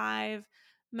 9 to 5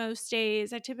 most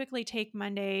days. I typically take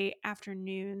Monday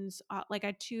afternoons, like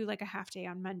I do like a half day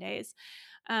on Mondays.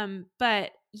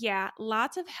 But yeah,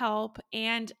 lots of help.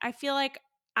 And I feel like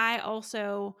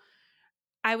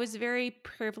I was very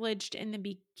privileged in the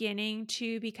beginning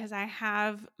too, because I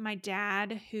have my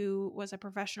dad who was a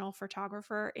professional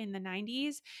photographer in the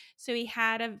 90s. So he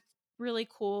had a really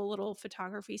cool little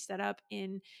photography setup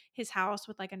in his house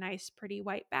with like a nice, pretty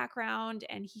white background.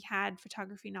 And he had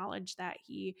photography knowledge that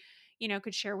he,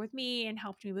 could share with me and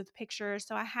helped me with pictures.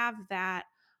 So I have that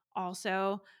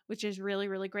also, which is really,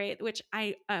 really great, which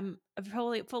I am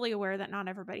fully aware that not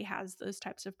everybody has those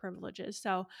types of privileges.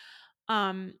 So,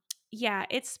 um, yeah,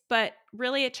 but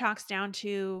really it chalks down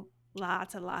to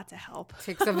lots and lots of help.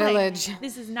 Takes a Like, village.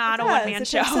 this is It not a does. one-man It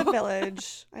show. takes a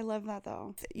village. I love that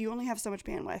though. You only have so much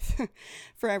bandwidth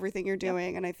for everything you're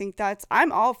doing. And I think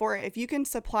I'm all for it. If you can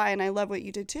supply, and I love what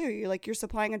you did too. You're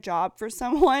supplying a job for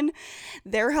someone.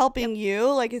 They're helping you.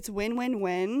 Like, it's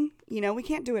win-win-win. We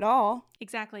can't do it all.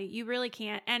 Exactly. You really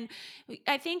can't. And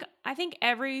I think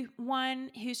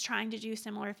everyone who's trying to do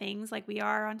similar things like we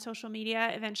are on social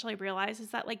media eventually realizes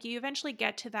that, like, you eventually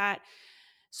get to that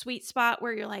sweet spot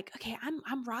where you're like, okay,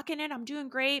 I'm rocking it, I'm doing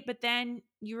great, but then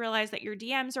you realize that your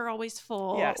DMs are always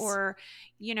full, Yes. or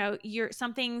you're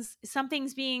something's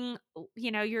being,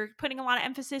 you're putting a lot of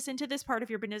emphasis into this part of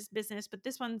your business, but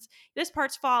this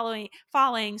part's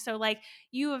falling. So like,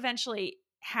 you eventually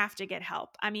have to get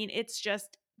help. I mean, it's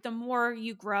just, the more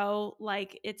you grow,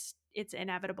 like, it's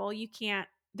inevitable.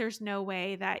 There's no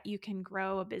way that you can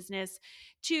grow a business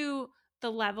to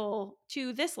the level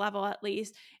to this level at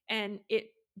least, and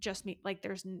it just me like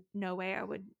there's no way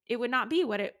it would not be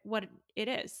what it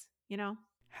is, you know.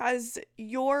 Has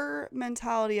your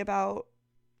mentality about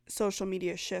social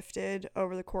media shifted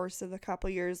over the course of the couple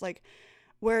years? Like,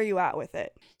 where are you at with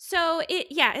it? So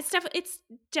it's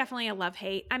definitely a love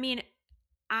hate. I mean,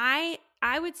 I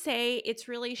would say it's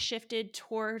really shifted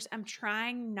towards I'm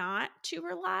trying not to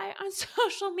rely on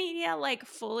social media, like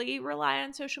fully rely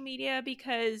on social media,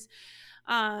 because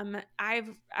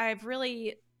I've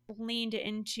really leaned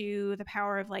into the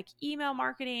power of like email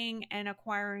marketing and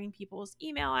acquiring people's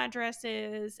email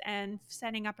addresses and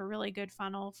setting up a really good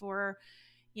funnel for,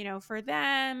 for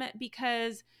them,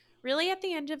 because really at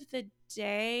the end of the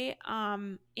day,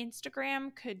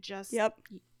 Instagram could just Yep.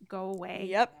 go away.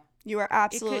 Yep. You are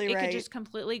absolutely It right. could just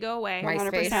completely go away.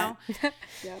 100%.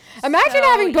 Yep. Imagine So,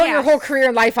 having built your yes. whole career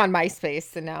and life on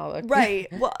MySpace, and now look. Right.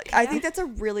 Well, I think that's a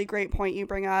really great point you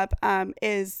bring up,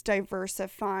 is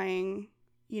diversifying,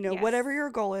 Yes. whatever your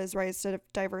goal is, right? Is to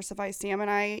diversify. Sam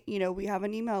and I, we have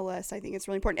an email list. I think it's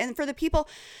really important. And for the people,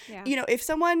 Yeah. If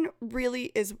someone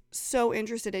really is so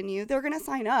interested in you, they're going to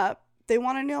sign up. They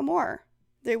want to know more.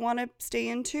 They want to stay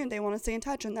in tune. They want to stay in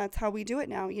touch. And that's how we do it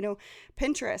now.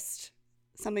 Pinterest,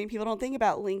 something people don't think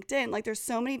about, LinkedIn. Like, there's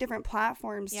so many different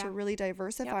platforms to really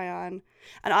diversify on.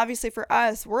 And obviously for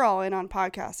us, we're all in on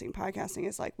podcasting. Podcasting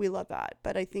is like, we love that.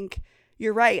 But I think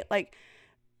you're right. Like,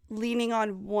 leaning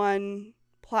on one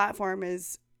platform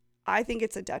I think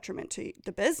it's a detriment to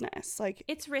the business. Like,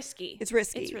 It's risky. It's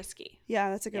risky. It's risky. Yeah,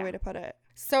 that's a good way to put it.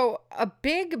 So a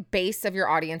big base of your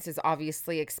audience is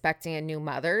obviously expecting and new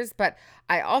mothers, but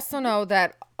I also know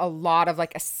that a lot of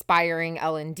like aspiring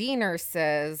L&D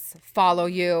nurses follow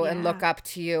you and look up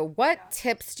to you. What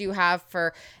tips do you have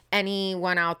for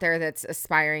anyone out there that's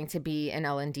aspiring to be an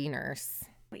L&D nurse?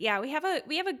 Yeah, we have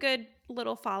a good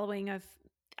little following of,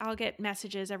 I'll get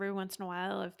messages every once in a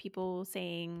while of people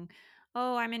saying,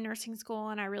 "Oh, I'm in nursing school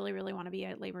and I really, really want to be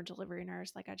a labor and delivery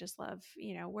nurse. Like, I just love, do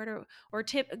you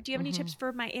have any tips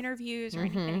for my interviews or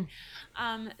anything?"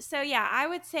 So yeah, I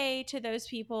would say to those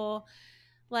people,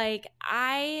 like,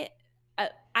 we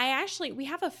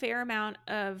have a fair amount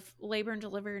of labor and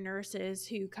delivery nurses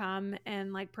who come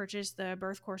and like purchase the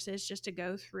birth courses just to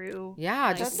go through. Yeah,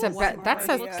 like, that's what a birth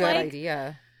good looks like.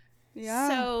 idea. Yeah.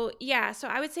 So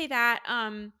I would say that,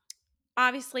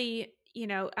 obviously,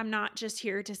 I'm not just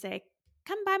here to say,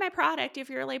 come buy my product if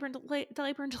you're a labor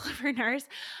and delivery nurse.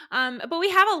 But we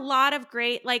have a lot of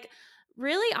great, like,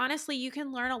 really, honestly, you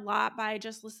can learn a lot by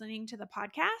just listening to the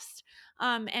podcast,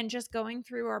 and just going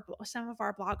through some of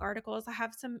our blog articles. I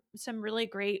have some really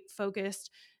great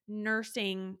focused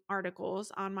nursing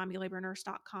articles on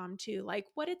mommylabornurse.com too, like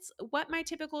what my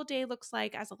typical day looks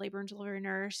like as a labor and delivery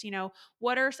nurse.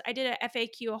 I did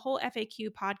a whole FAQ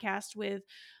podcast with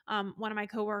one of my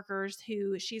coworkers,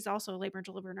 who she's also a labor and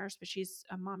delivery nurse, but she's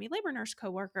a mommy labor nurse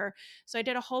coworker. So I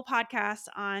did a whole podcast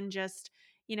on just,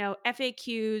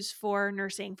 FAQs for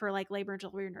nursing, for like labor and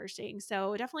delivery nursing.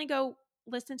 So definitely go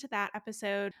listen to that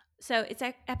episode. So it's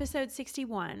episode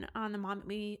 61 on the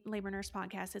Mommy Labor Nurse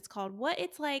podcast. It's called "What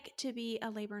It's Like to Be a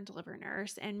Labor and Delivery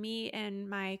Nurse." And me and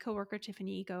my coworker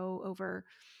Tiffany go over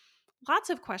lots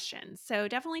of questions. So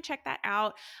definitely check that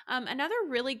out. Another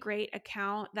really great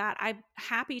account that I'm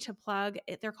happy to plug,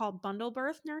 they're called Bundle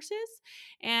Birth Nurses.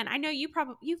 And I know you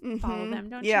follow them,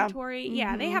 don't you, Tori?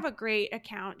 Yeah, they have a great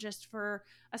account just for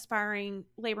aspiring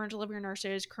labor and delivery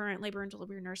nurses, current labor and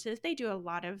delivery nurses. They do a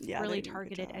lot of really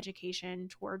targeted education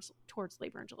towards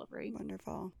labor and delivery.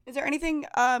 Wonderful. Is there anything,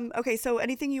 so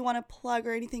anything you want to plug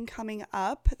or anything coming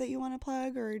up that you want to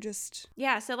plug, or just?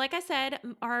 Yeah. So like I said,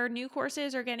 our new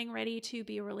courses are getting ready to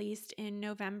be released in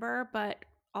November, but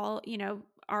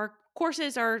our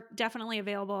courses are definitely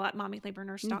available at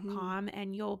mommylabornurse.com,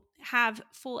 and you'll have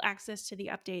full access to the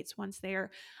updates once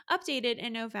they're updated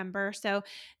in November. So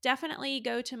definitely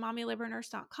go to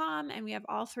mommylabornurse.com, and we have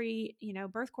all three,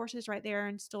 birth courses right there,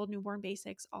 and still newborn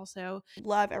basics also.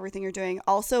 Love everything you're doing.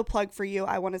 Also, plug for you,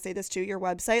 I want to say this too. Your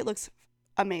website looks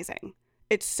amazing.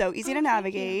 It's so easy to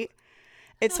navigate.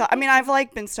 I've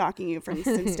like been stalking you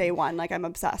since day one. Like, I'm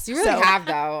obsessed. You really have,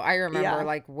 though. I remember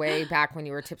like way back when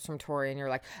you were Tips from Tori, and you're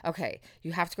like, okay,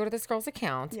 you have to go to this girl's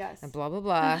account. Yes. And blah, blah,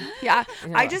 blah. Yeah.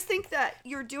 I just think that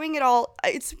you're doing it all.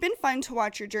 It's been fun to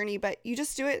watch your journey, but you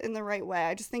just do it in the right way.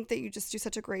 I just think that you just do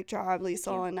such a great job,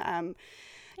 Liesel. And,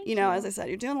 as I said,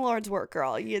 you're doing the Lord's work,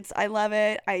 girl. I love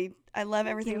it. I love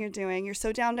everything you're doing. You're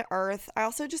so down to earth. I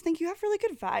also just think you have really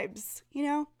good vibes,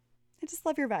 I just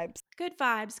love your vibes. Good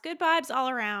vibes all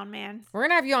around, man. We're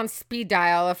gonna have you on speed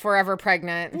dial if we're ever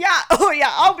pregnant. Yeah. Oh yeah.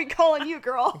 I'll be calling you,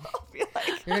 girl. I'll be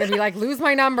like, You're gonna be like, lose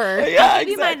my number. yeah, I'll give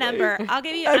you my number. I'll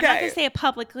give you. I'm not Okay. gonna say it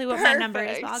publicly what my number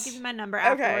is, Perfect. but I'll give you my number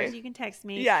Okay. afterwards. You can text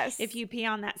me. Yes. If you pee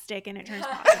on that stick and it turns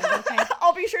positive. Okay.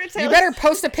 I'll be sure to tell You better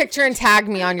post a picture and tag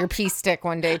me on your pee stick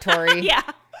one day, Tori. Yeah.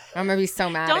 I'm gonna be so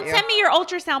mad Don't at you. send me your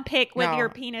ultrasound pic with No. your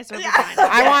penis or Yeah.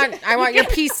 vagina. I want your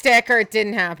pee stick, or it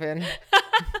didn't happen.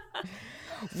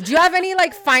 Do you have any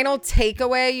like final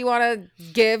takeaway you want to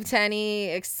give to any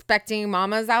expecting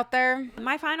mamas out there?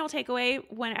 My final takeaway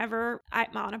whenever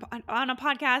I'm on a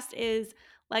podcast is,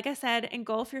 like I said,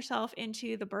 engulf yourself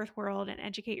into the birth world and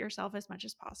educate yourself as much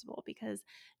as possible, because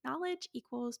knowledge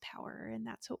equals power. And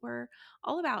that's what we're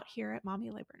all about here at Mommy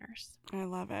Labor Nurse. I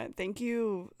love it. Thank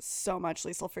you so much,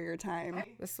 Liesel, for your time.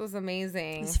 This was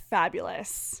amazing. It's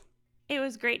fabulous. It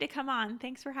was great to come on.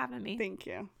 Thanks for having me. Thank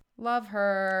you. Love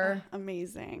her.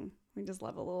 Amazing. We just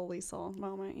love a little Liesel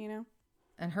moment, you know?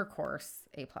 And her course,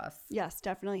 A+. Yes,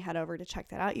 definitely head over to check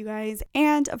that out, you guys.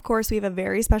 And of course, we have a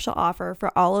very special offer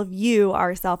for all of you,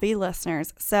 our Selfie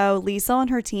listeners. So Liesel and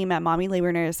her team at Mommy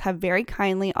Labor Nurse have very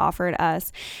kindly offered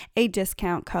us a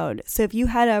discount code. So if you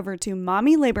head over to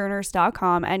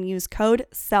mommylabornurse.com and use code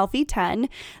SELFIE10,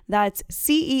 that's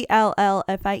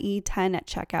CELLFIE 10 at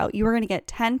checkout, you are going to get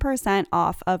 10%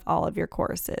 off of all of your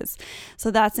courses. So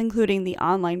that's including the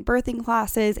online birthing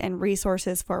classes and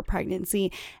resources for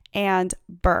pregnancy and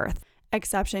birth.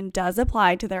 Exception does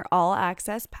apply to their all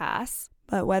access pass,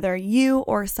 but whether you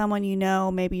or someone you know,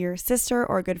 maybe your sister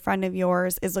or a good friend of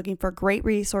yours, is looking for great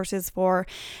resources for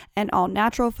an all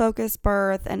natural focus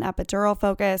birth, an epidural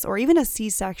focus, or even a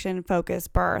C-section focus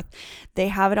birth, they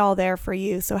have it all there for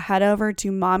you. So head over to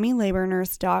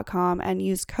mommylabornurse.com and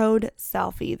use code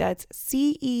SELFIE. That's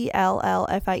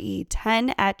CELLFIE 10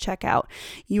 at checkout.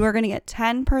 You are going to get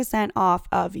 10% off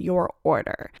of your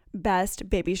order. Best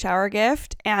baby shower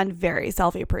gift and very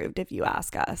selfie approved if you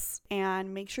ask us.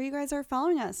 And make sure you guys are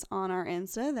following us on our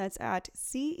Insta. That's at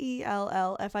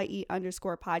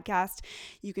CELLFIE_podcast.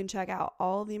 You can check out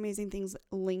all the amazing things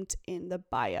linked in the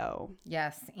bio.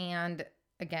 Yes, and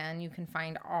again, you can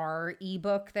find our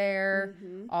ebook there,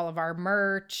 all of our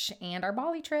merch, and our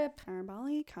Bali trip. Our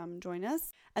Bali, come join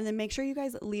us. And then make sure you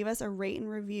guys leave us a rate and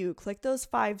review. Click those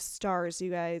 5 stars, you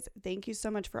guys. Thank you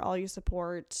so much for all your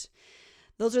support.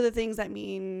 Those are the things that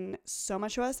mean so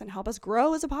much to us and help us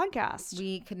grow as a podcast.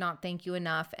 We could not thank you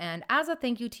enough. And as a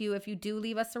thank you to you, if you do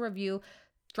leave us a review,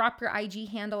 drop your IG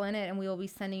handle in it and we will be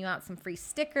sending you out some free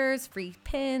stickers, free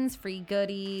pins, free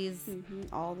goodies.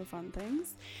 All the fun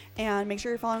things. And make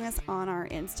sure you're following us on our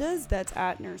Instas. That's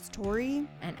at Nurse Tori.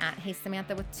 And at Hey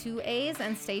Samantha with 2 A's.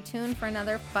 And stay tuned for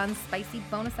another fun, spicy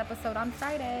bonus episode on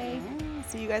Friday.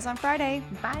 See you guys on Friday.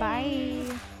 Bye.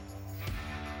 Bye.